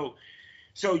shoot. So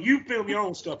you film your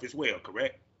own stuff as well,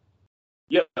 correct?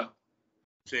 Yeah.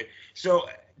 So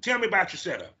tell me about your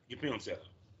setup, your film setup.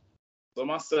 So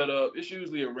my setup, it's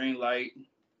usually a ring light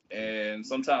and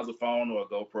sometimes a phone or a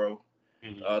GoPro.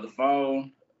 Mm-hmm. The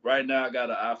phone, right now I got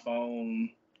an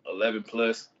iPhone 11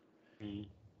 Plus. Mm-hmm.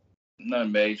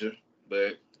 Nothing major,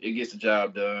 but it gets the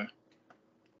job done.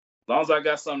 As long as I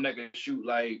got something that can shoot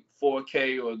like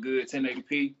 4K or a good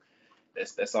 1080p,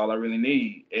 that's all I really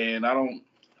need. And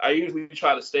I usually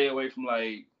try to stay away from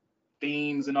like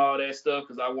themes and all that stuff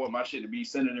because I want my shit to be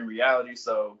centered in reality.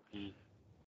 So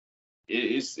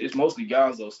it's mostly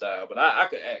Gonzo style, but I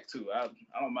could act too. I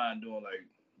don't mind doing like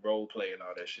role play and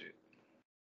all that shit.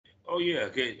 Oh yeah,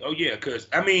 because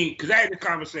I had a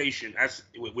conversation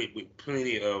with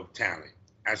plenty of talent.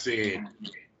 I said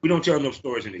we don't tell enough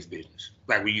stories in this business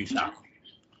like we used to.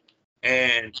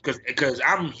 And because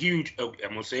I'm huge, I'm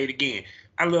gonna say it again.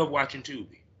 I love watching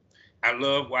Tubi. I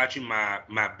love watching my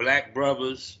black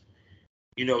brothers.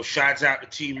 Shouts out to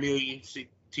T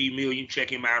Million.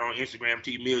 Check him out on Instagram.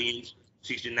 T Millions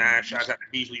 69. Shouts out to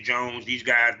Beasley Jones. These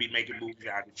guys be making movies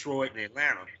out of Detroit and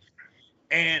Atlanta.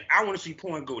 And I want to see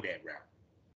porn go that route.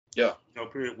 Yeah.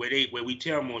 Where we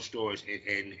tell more stories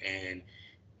and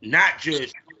not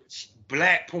just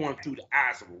black porn through the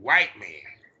eyes of a white man,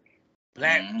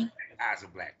 black through the eyes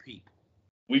of black people.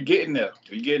 We getting there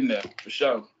for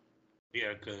sure.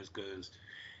 Yeah, because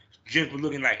just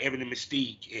looking like Ebony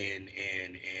Mystique and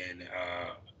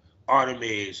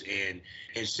Artemis and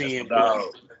seeing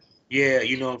yeah,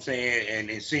 you know what I'm saying,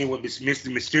 and seeing what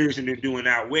Mr. Mysterious and they're doing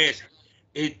out west.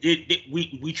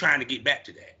 We trying to get back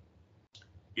to that.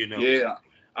 Yeah,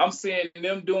 I'm seeing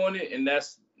them doing it, and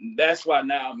that's why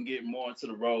now I'm getting more into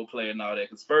the role play and all that.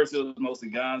 Because first it was mostly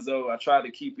Gonzo. I tried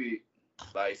to keep it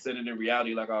like centered in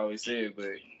reality, like I always said, but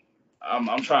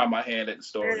I'm trying my hand at the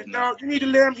story. No, you need to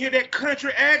let them hear that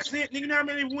country accent. You know how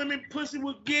many women pussy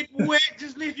would get wet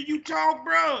just listen to you talk,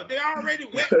 bro? They already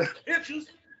wet pictures.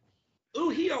 Ooh,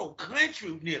 he old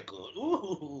country nickel.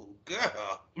 Ooh,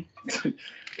 girl.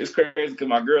 It's crazy because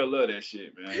my girl love that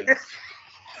shit, man.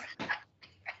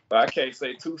 But I can't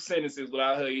say two sentences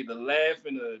without her either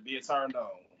laughing or being turned on.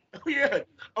 Oh, yeah.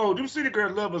 Oh, them city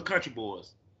girls love us country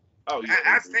boys. Oh, yeah.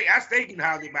 I stay in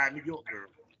Hollywood by New York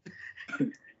girl.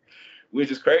 Which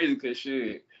is crazy because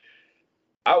shit,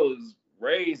 I was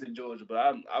raised in Georgia, but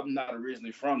I'm not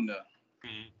originally from there.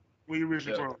 Mm-hmm. Where you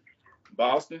originally from?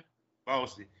 Boston.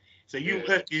 So you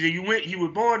were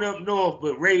born up north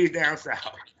but raised down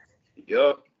south.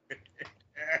 Yup.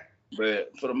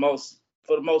 But for the most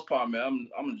part, man,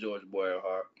 I'm a Georgia boy at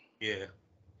heart. Yeah.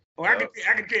 Oh, yep.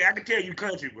 I can tell you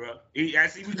country, bro. I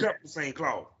see we cut from the same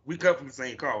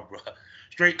cloth. Bro.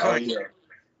 Straight country.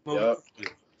 Oh, yeah.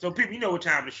 Yep. So people, you know what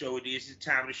time of the show it is. It's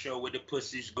time of the show where the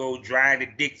pussies go dry and the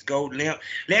dicks go limp.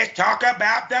 Let's talk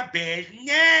about the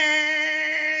business.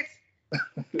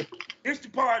 This is the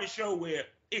part of the show where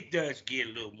it does get a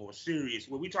little more serious,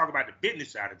 where we talk about the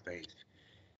business side of things.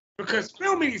 Because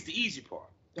filming is the easy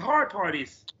part. The hard part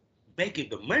is making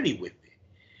the money with it.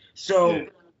 So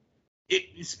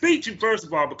Speak to, first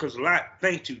of all, because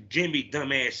thanks to Jimmy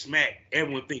Dumbass Smack,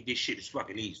 everyone think this shit is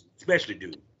fucking easy, especially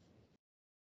dude.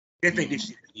 They think this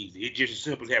shit is easy. It's just as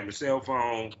simple as having a cell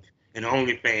phone and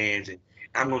OnlyFans, and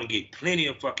I'm gonna get plenty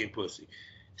of fucking pussy.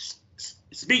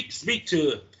 Speak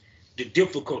to the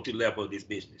difficulty level of this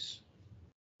business.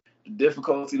 The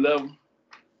difficulty level,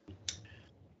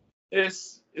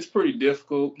 it's pretty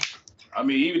difficult. I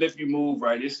mean, even if you move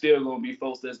right, it's still gonna be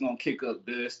folks that's gonna kick up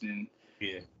dust and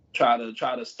try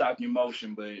to stop your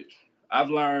motion. But I've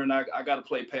learned I gotta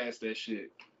play past that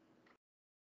shit.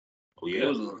 Oh yeah.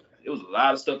 It was a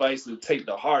lot of stuff I used to take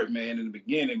to heart, man, in the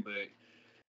beginning. But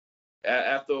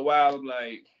after a while, I'm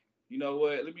like, you know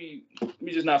what? Let me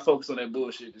just not focus on that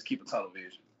bullshit. Just keep a tunnel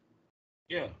vision.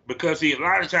 Yeah, because see, a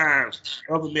lot of times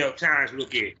other male talents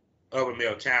look at other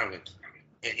male talents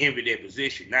and envy their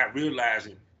position, not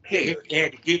realizing they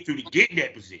had to get through to get in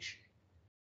that position.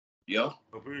 Yeah.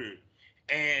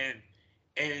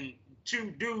 And two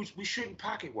dudes, we shouldn't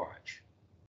pocket watch.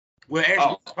 Well,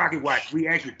 actually, pocket watch. We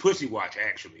actually pussy watch,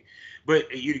 actually.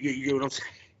 But you get what I'm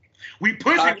saying? We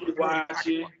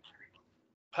pussy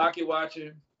pocket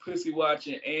watching, pussy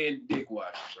watching, and dick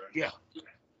watching, bro. Yeah.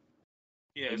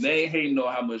 Yeah. And they ain't hating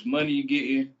on how much money you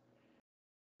getting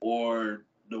or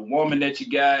the woman that you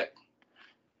got.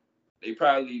 They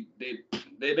probably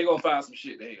they gonna find some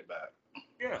shit to hate about.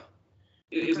 Yeah.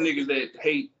 It's niggas that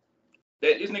hate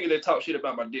that. It's niggas that talk shit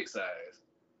about my dick size.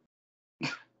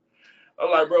 I'm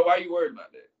like, bro, why you worried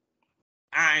about that?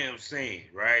 I am saying,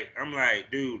 right? I'm like,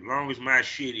 dude, long as my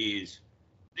shit is,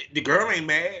 the girl ain't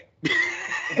mad.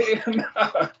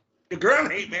 The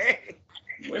girl ain't mad.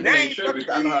 Women ain't sure because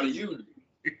I know how to use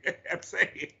it. I'm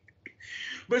saying.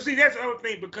 But see, that's the other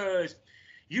thing, because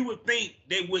you would think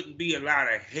there wouldn't be a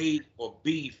lot of hate or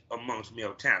beef amongst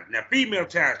male talent. Now, female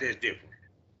talent, that's different,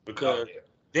 because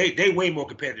they way more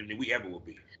competitive than we ever will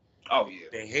be. Oh, yeah.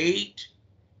 The hate,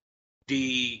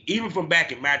 even from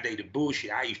back in my day, the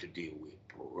bullshit I used to deal with,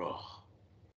 bro.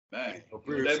 Man,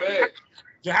 that bad.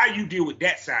 So how you deal with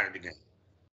that side of the game?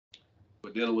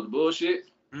 With dealing with the bullshit?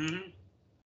 Mm-hmm.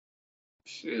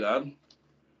 Shit, I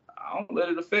don't let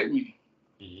it affect me.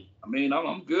 Mm-hmm. I mean,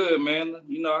 I'm good, man.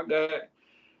 You know, I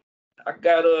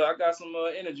got some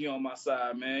energy on my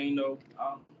side, man. You know,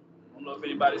 I don't know if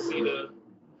anybody see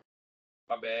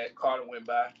my bad, Carter went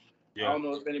by. Yeah. I don't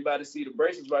know if anybody see the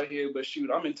bracelets right here, but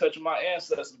shoot, I'm in touch with my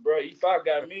ancestors, bro. E5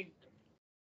 got me.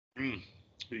 Who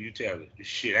you telling?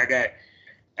 Shit, I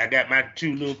got my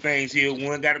two little things here.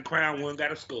 One got a crown, one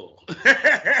got a skull.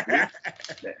 I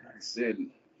said,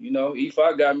 you know,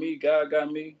 E5 got me, God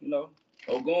got me, you know,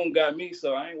 Ogun got me,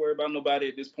 so I ain't worried about nobody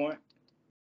at this point.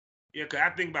 Yeah, because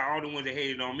I think about all the ones that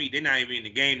hated on me. They're not even in the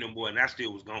game no more, and I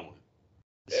still was going.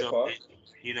 So,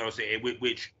 you know,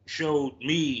 which showed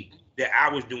me that I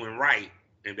was doing right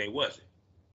and they wasn't.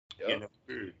 Yep. You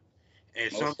know,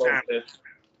 and sometimes,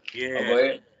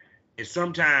 and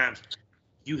sometimes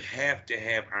you have to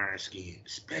have iron skin,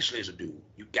 especially as a dude.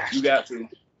 You got to.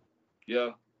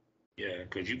 Yeah. Yeah,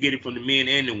 because you get it from the men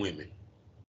and the women.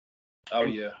 Oh,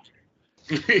 yeah.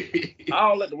 I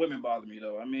don't let the women bother me,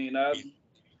 though. I mean, I've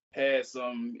had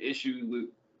some issues with a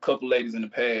couple ladies in the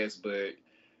past, but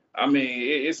I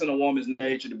mean, it's in a woman's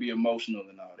nature to be emotional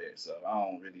and all that, so I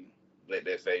don't really let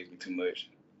that faze me too much.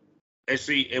 And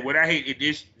see, and what I hate in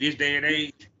this day and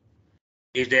age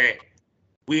is that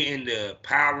we're in the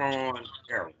pile-on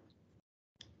era,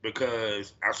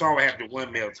 because I saw what happened to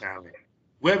one male talent,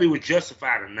 whether it was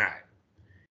justified or not.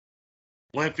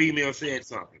 One female said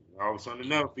something, all of a sudden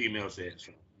another female said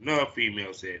something, another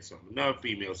female said something, another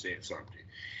female said something,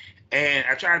 and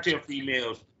I try to tell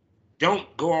females,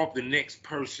 don't go off the next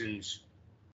person's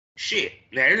shit.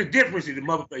 Now, there's a difference in the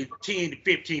motherfuckers, 10 to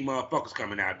 15 motherfuckers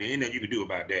coming out there. Ain't nothing you can do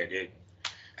about that.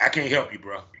 I can't help you,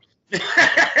 bro.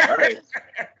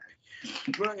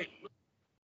 But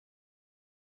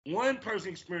one person's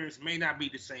experience may not be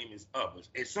the same as others.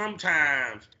 And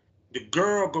sometimes the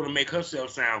girl gonna make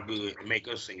herself sound good and make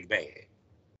us seem bad.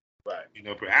 Right. You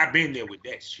know, I've been there with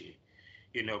that shit.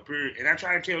 You know, and I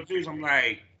try to tell dudes, I'm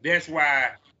like, that's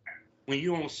why when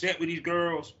you on set with these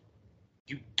girls,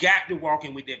 you got to walk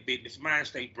in with that business mind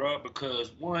state, bro,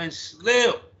 because one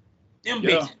slip, them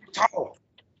bitches talk.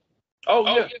 Oh,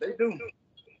 yeah, they do.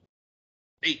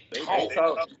 They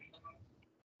talk.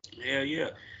 Yeah.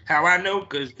 How I know?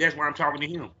 Because that's why I'm talking to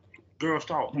him. Girls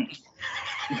talk.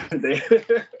 They do.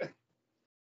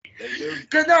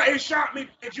 Because no, it shocked me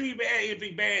that you even had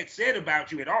anything bad said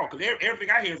about you at all, because everything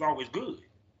I hear is always good.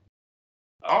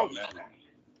 Oh, man.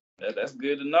 That's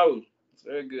good to know. It's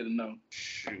very good to know.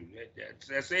 Shoot,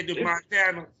 that's it to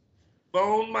Montana.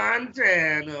 Bone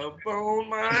Montana, Bone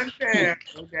Montana.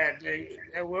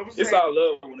 That what I'm It's saying. all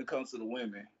love when it comes to the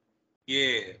women.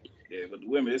 Yeah. Yeah, but the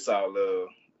women, it's all love.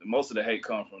 Most of the hate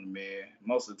come from the men.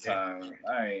 Most of the time,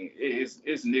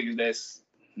 it's niggas that's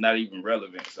not even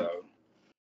relevant. So,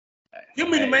 Give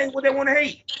me the man what they want to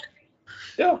hate.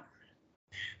 Yeah.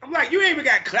 I'm like, you ain't even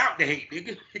got clout to hate,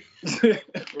 nigga.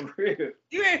 For real.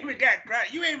 You ain't even got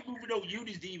clout. You ain't moving no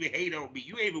units to even hate on me.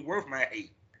 You ain't even worth my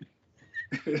hate.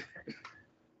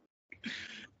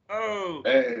 Oh.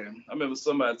 Man, I remember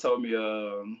somebody told me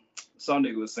some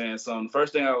nigga was saying something. The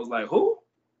first thing I was like, who?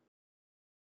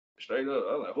 Straight up.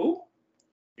 I was like, who?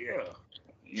 Yeah.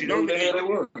 You know who the hell they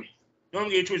were. Don't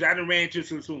get twisted. I done ran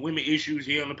into some women issues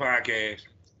here on the podcast.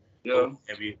 Yeah.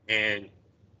 And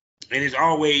it's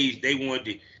always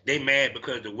they mad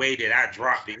because the way that I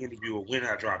dropped the interview or when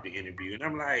I dropped the interview. And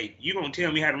I'm like, you gonna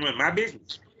tell me how to run my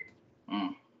business?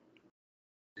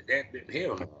 That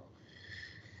hell no.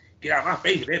 Get out my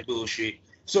face with that bullshit.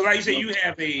 So like you said, you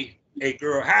have a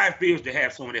girl, how it feels to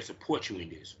have someone that supports you in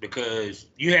this, because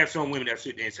you have some women that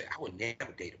sit there and say, I would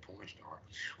never date a porn star.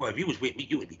 Well, if you was with me,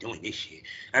 you would be doing this shit.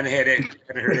 I done had that.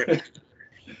 I done heard that.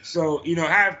 So,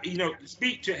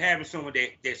 speak to having someone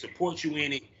that supports you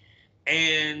in it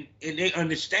and they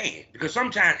understand. Because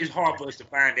sometimes it's hard for us to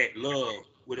find that love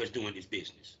with us doing this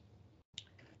business.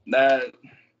 Nah,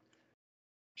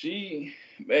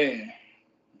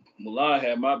 Mulan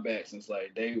had my back since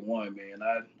like day one, man.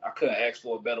 I couldn't ask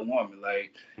for a better woman,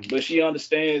 like, but she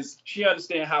understands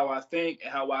how I think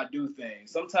and how I do things.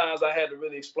 Sometimes I had to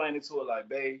really explain it to her, like,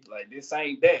 babe, like this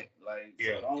ain't that, like,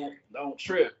 so don't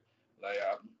trip, like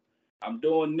I'm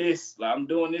doing this, like I'm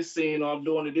doing this scene or I'm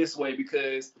doing it this way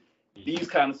because these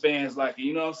kind of fans like it,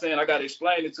 you know what I'm saying? I gotta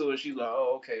explain it to her. She's like,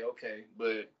 oh, okay,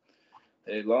 but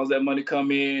as long as that money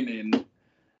come in and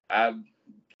I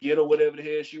get her whatever the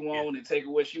hell she want and take her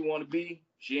where she want to be,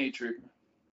 she ain't tripping.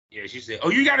 Yeah, she said,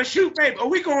 oh, you got to shoot, baby. Oh,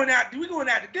 we going out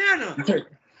to dinner.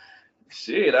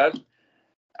 Shit, I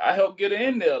help get her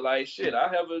in there. Like, shit, I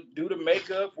have her do the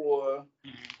makeup, or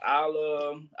I'll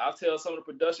tell some of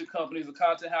the production companies or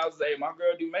content houses, hey, my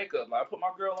girl do makeup. Like, I put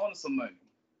my girl on some money.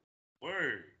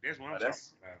 Word. That's what I'm talking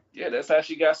about. Yeah, that's how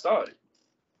she got started.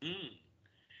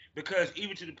 Because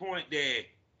even to the point that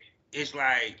it's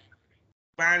like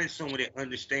finding someone that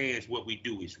understands what we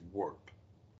do is work.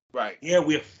 Right. Yeah,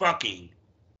 we're fucking,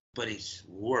 but it's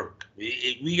work.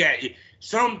 We got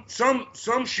some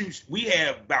shoots. We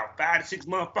have about 5 to 6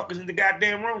 motherfuckers in the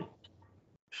goddamn room.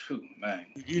 Shoot, man.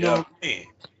 You know what I'm saying?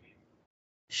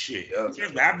 Shit. Yeah.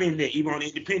 I've been there even on the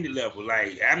independent level.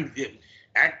 Like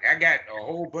I got a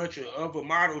whole bunch of other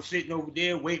models sitting over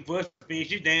there waiting for us to finish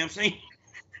this damn scene.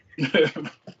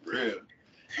 Real.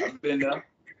 I've been there.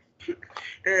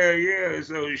 Yeah.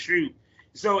 So shoot.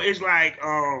 So it's like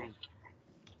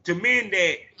to men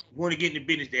that want to get in the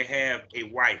business that have a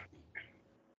wife,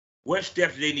 what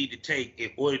steps do they need to take in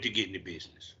order to get in the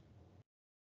business?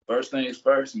 First things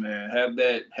first, man. Have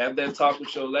that talk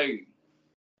with your lady.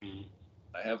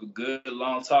 I have a good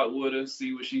long talk with her,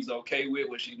 see what she's okay with,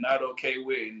 what she's not okay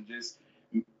with, and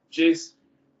just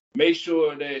make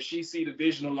sure that she see the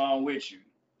vision along with you.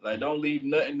 Like, don't leave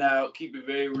nothing out. Keep it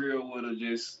very real with her.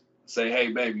 Just say,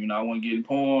 hey, baby, I want to get in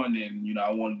porn, and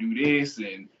I want to do this,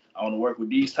 and I want to work with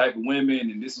these type of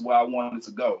women, and this is where I want it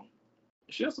to go.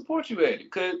 She'll support you at it,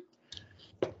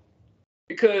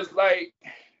 because like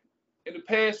in the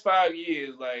past 5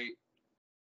 years, like,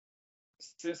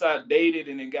 since I dated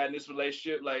and then got in this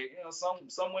relationship, like,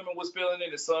 some women was feeling it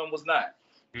and some was not.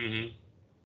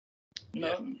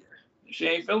 She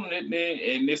ain't feeling it, then,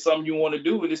 and it's something you want to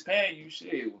do and it's paying you,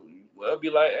 shit. Well, I'll be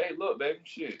like, hey, look, baby,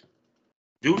 shit.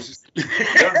 Deuces.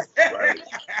 Right.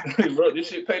 Bro, this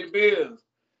shit pay the bills.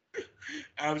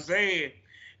 I'm saying,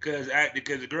 because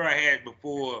the girl I had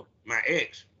before my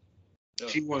ex,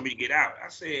 she wanted me to get out. I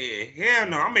said, hell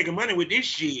no, I'm making money with this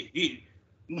shit.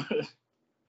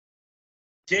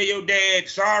 Tell your dad,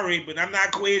 sorry, but I'm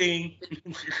not quitting.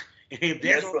 If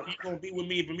that's gonna be with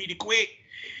me for me to quit,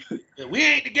 we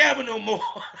ain't together no more.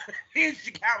 Here's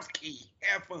Zukowski.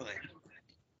 Have fun.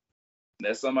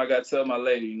 That's something I gotta tell my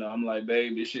lady. I'm like,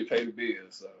 babe, this shit pay the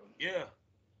bills. So yeah,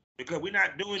 because we're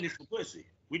not doing this for pussy.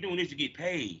 We're doing this to get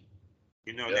paid.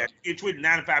 Now get twisted.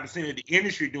 95% of the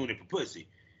industry doing it for pussy.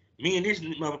 Me and this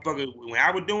motherfucker, when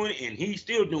I was doing it, and he's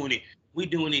still doing it, we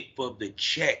doing it for the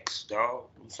checks, dog.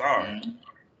 I'm sorry.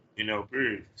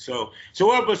 Period. So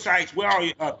other sites, where are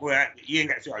you up? Well, you ain't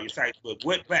got to say all your sites, but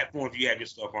what platforms do you have your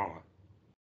stuff on?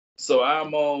 So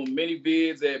I'm on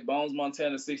ManyVids at Bones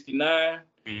Montana 69,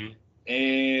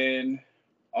 and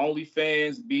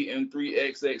OnlyFans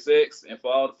BM3XXX. And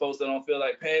for all the folks that don't feel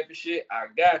like paying for shit, I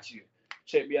got you.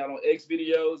 check me out on X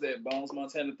videos at Bones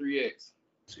Montana 3X.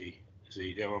 See,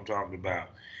 that's what I'm talking about.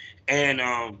 And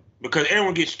because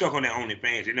everyone gets stuck on their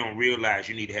OnlyFans, they don't realize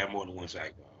you need to have more than one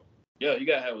site. Yeah, you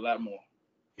gotta have a lot more.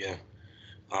 Yeah.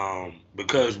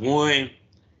 Because one,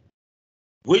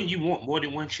 wouldn't you want more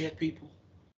than one check, people?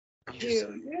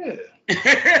 Hell yeah.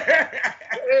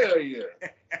 Hell yeah.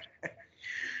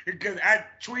 Because I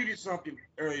tweeted something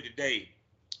earlier today.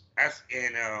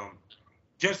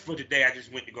 Just for today, I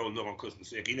just went to go look on Customer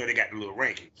Circle. You know, they got the little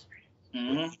rankings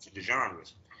for each of the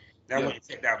genres. Then I went and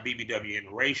checked out BBW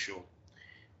Interracial,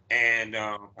 and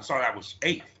I saw that was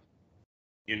 8th,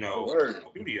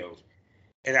 studios.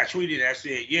 And I tweeted, I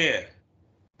said, yeah,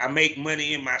 I make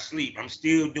money in my sleep. I'm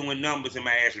still doing numbers and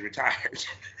my ass is retired.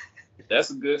 That's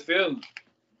a good feeling.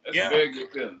 That's a very good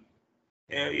feeling.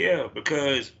 Hell yeah,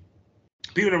 because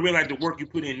people don't realize the work you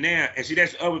put in now. And see,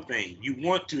 that's the other thing. You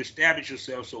want to establish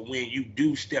yourself so when you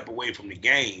do step away from the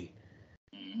game,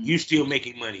 you're still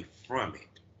making money from it.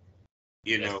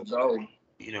 That's the goal.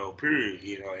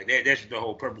 Period. And that's the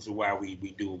whole purpose of why we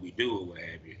do what we do or what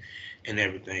have you and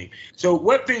everything. So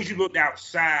what things you looked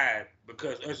outside,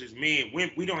 because us as men,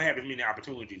 we don't have as many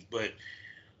opportunities, but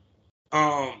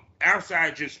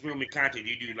outside just filming content,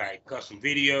 you do like custom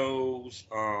videos,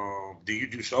 do you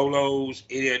do solos,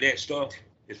 any of that stuff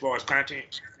as far as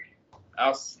content?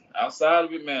 Outside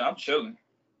of it, man, I'm chilling.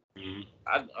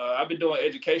 I've been doing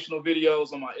educational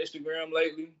videos on my Instagram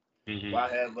lately. Where I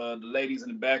have the ladies in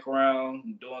the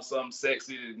background doing something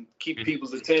sexy to keep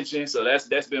people's attention. So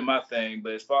that's been my thing.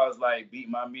 But as far as like beat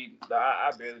my meat,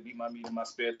 I barely beat my meat in my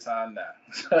spare time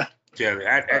now. Tell me,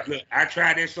 I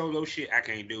tried that solo shit. I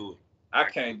can't do it. I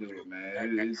can't do it, man.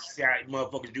 I see how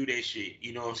motherfuckers do that shit.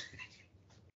 You know what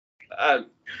I'm saying?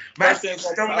 My things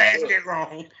don't last that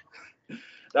long.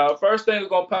 Now, the first thing that's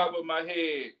gonna pop up in my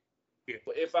head,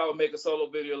 if I would make a solo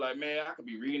video, like, man, I could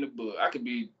be reading a book. I could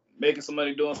be making some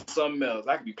money doing something else.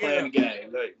 I could be playing the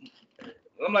game. Like,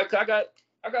 I'm like, I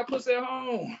got pussy at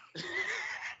home.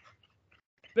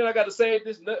 Then I got to save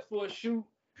this nut for a shoot.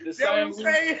 The same week.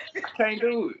 I can't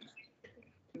do it.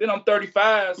 Then I'm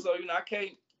 35, so I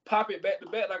can't pop it back to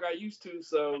back like I used to.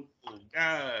 So,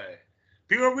 God,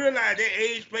 people don't realize that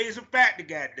age plays a factor.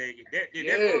 God dang it.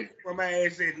 That's what my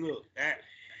ass said. Look,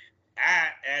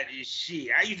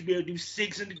 shit. I used to be able to do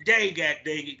 6 in a day. God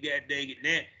dang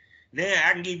it. Now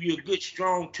I can give you a good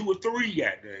strong 2 or 3.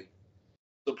 God dang.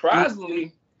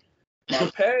 Surprisingly, my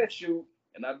past shoot,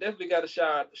 and I definitely got to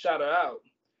shout her out.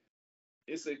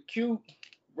 It's a cute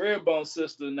Redbone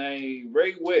sister named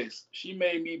Ray West. She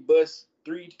made me bust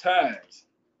 3 times.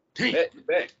 Back to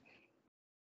back.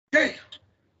 Damn.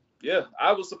 Yeah,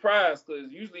 I was surprised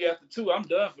because usually after 2, I'm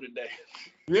done for the day.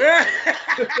 Yeah.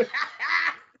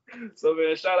 So,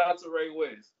 man, shout out to Ray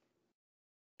West.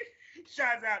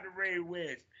 Shout out to Ray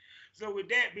West. So, with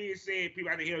that being said,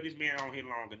 people, I done held this man on here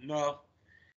long enough.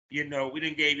 We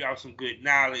done gave y'all some good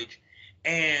knowledge.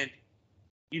 And,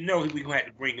 we're going to have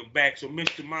to bring him back. So,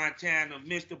 Mr. Montana,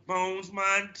 Mr. Bones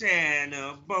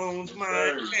Montana,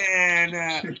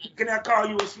 can I call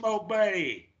you a smoke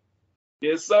buddy?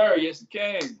 Yes, sir. Yes, you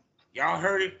can. Y'all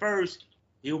heard it first.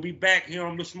 He'll be back here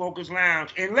on the Smokers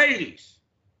Lounge. And ladies,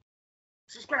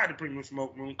 subscribe to Premium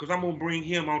Smoke Room because I'm going to bring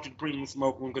him onto the Premium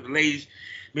Smoke Room because the ladies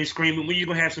been screaming, when you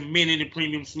going to have some men in the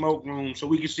Premium Smoke Room so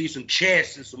we can see some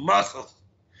chests and some muscles?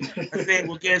 I said,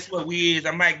 well, guess what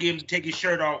I might get him to take his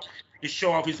shirt off to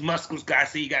show off his muscles. Guys,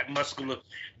 see, he got muscular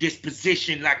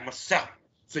disposition like myself.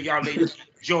 So y'all ladies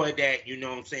enjoy that, you know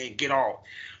what I'm saying? Get off.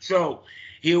 So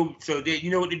you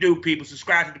know what to do, people.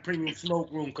 Subscribe to the Premium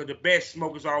Smoke Room because the best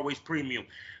smoke is always premium.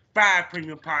 5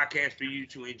 premium podcasts for you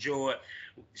to enjoy.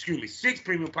 6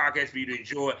 premium podcasts for you to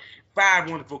enjoy. 5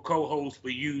 wonderful co-hosts for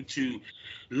you to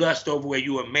lust over, whether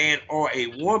you're a man or a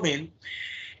woman.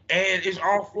 And it's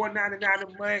all $4.99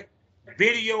 a month.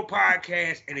 Video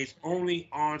podcast, and it's only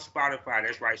on Spotify.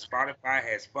 That's right. Spotify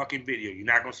has fucking video. You're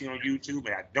not going to see it on YouTube,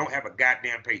 and I don't have a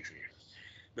goddamn Patreon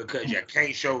because you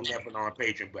can't show nothing on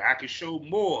Patreon. But I can show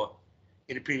more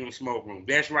in the Premium Smoke Room.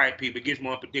 That's right, people. It gets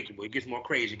more unpredictable. It gets more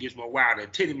crazy. It gets more wilder. A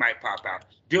titty might pop out.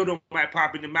 Dildo might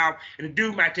pop in the mouth, and the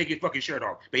dude might take his fucking shirt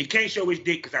off. But he can't show his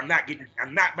dick because I'm not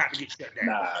about to get shut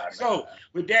down. So,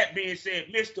 with that being said,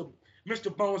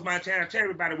 Mr. Bones Montana, tell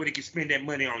everybody where they can spend that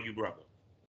money on you, brother.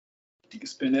 You can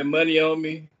spend that money on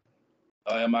me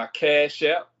in my Cash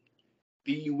App,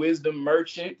 The Wisdom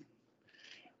Merchant.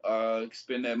 You can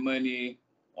spend that money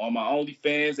on my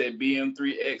OnlyFans at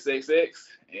BM3XXX,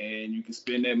 and you can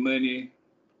spend that money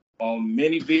on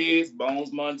ManyVids,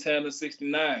 Bones Montana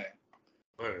 69.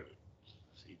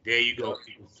 See, there you go,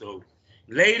 people. So,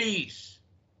 ladies,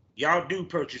 y'all do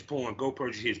purchase porn. Go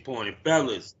purchase his porn. And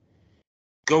fellas,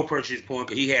 Go purchase porn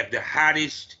because he have the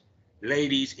hottest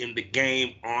ladies in the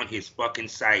game on his fucking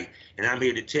site. And I'm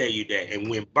here to tell you that. And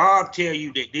when Bob tell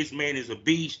you that this man is a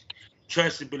beast,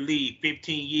 trust and believe,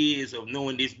 15 years of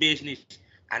knowing this business,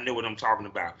 I know what I'm talking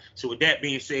about. So with that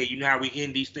being said, you know how we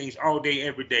end these things all day,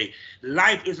 every day.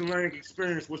 Life is a learning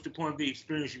experience. What's the point of the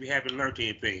experience if you haven't learned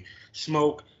anything?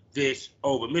 Smoke this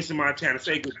over. Mr. Montana,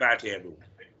 say goodbye to everyone.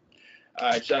 All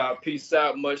right, y'all. Peace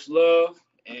out. Much love.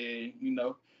 And,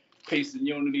 peace and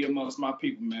unity amongst my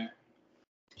people, man.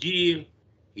 Yeah,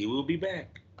 he will be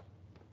back.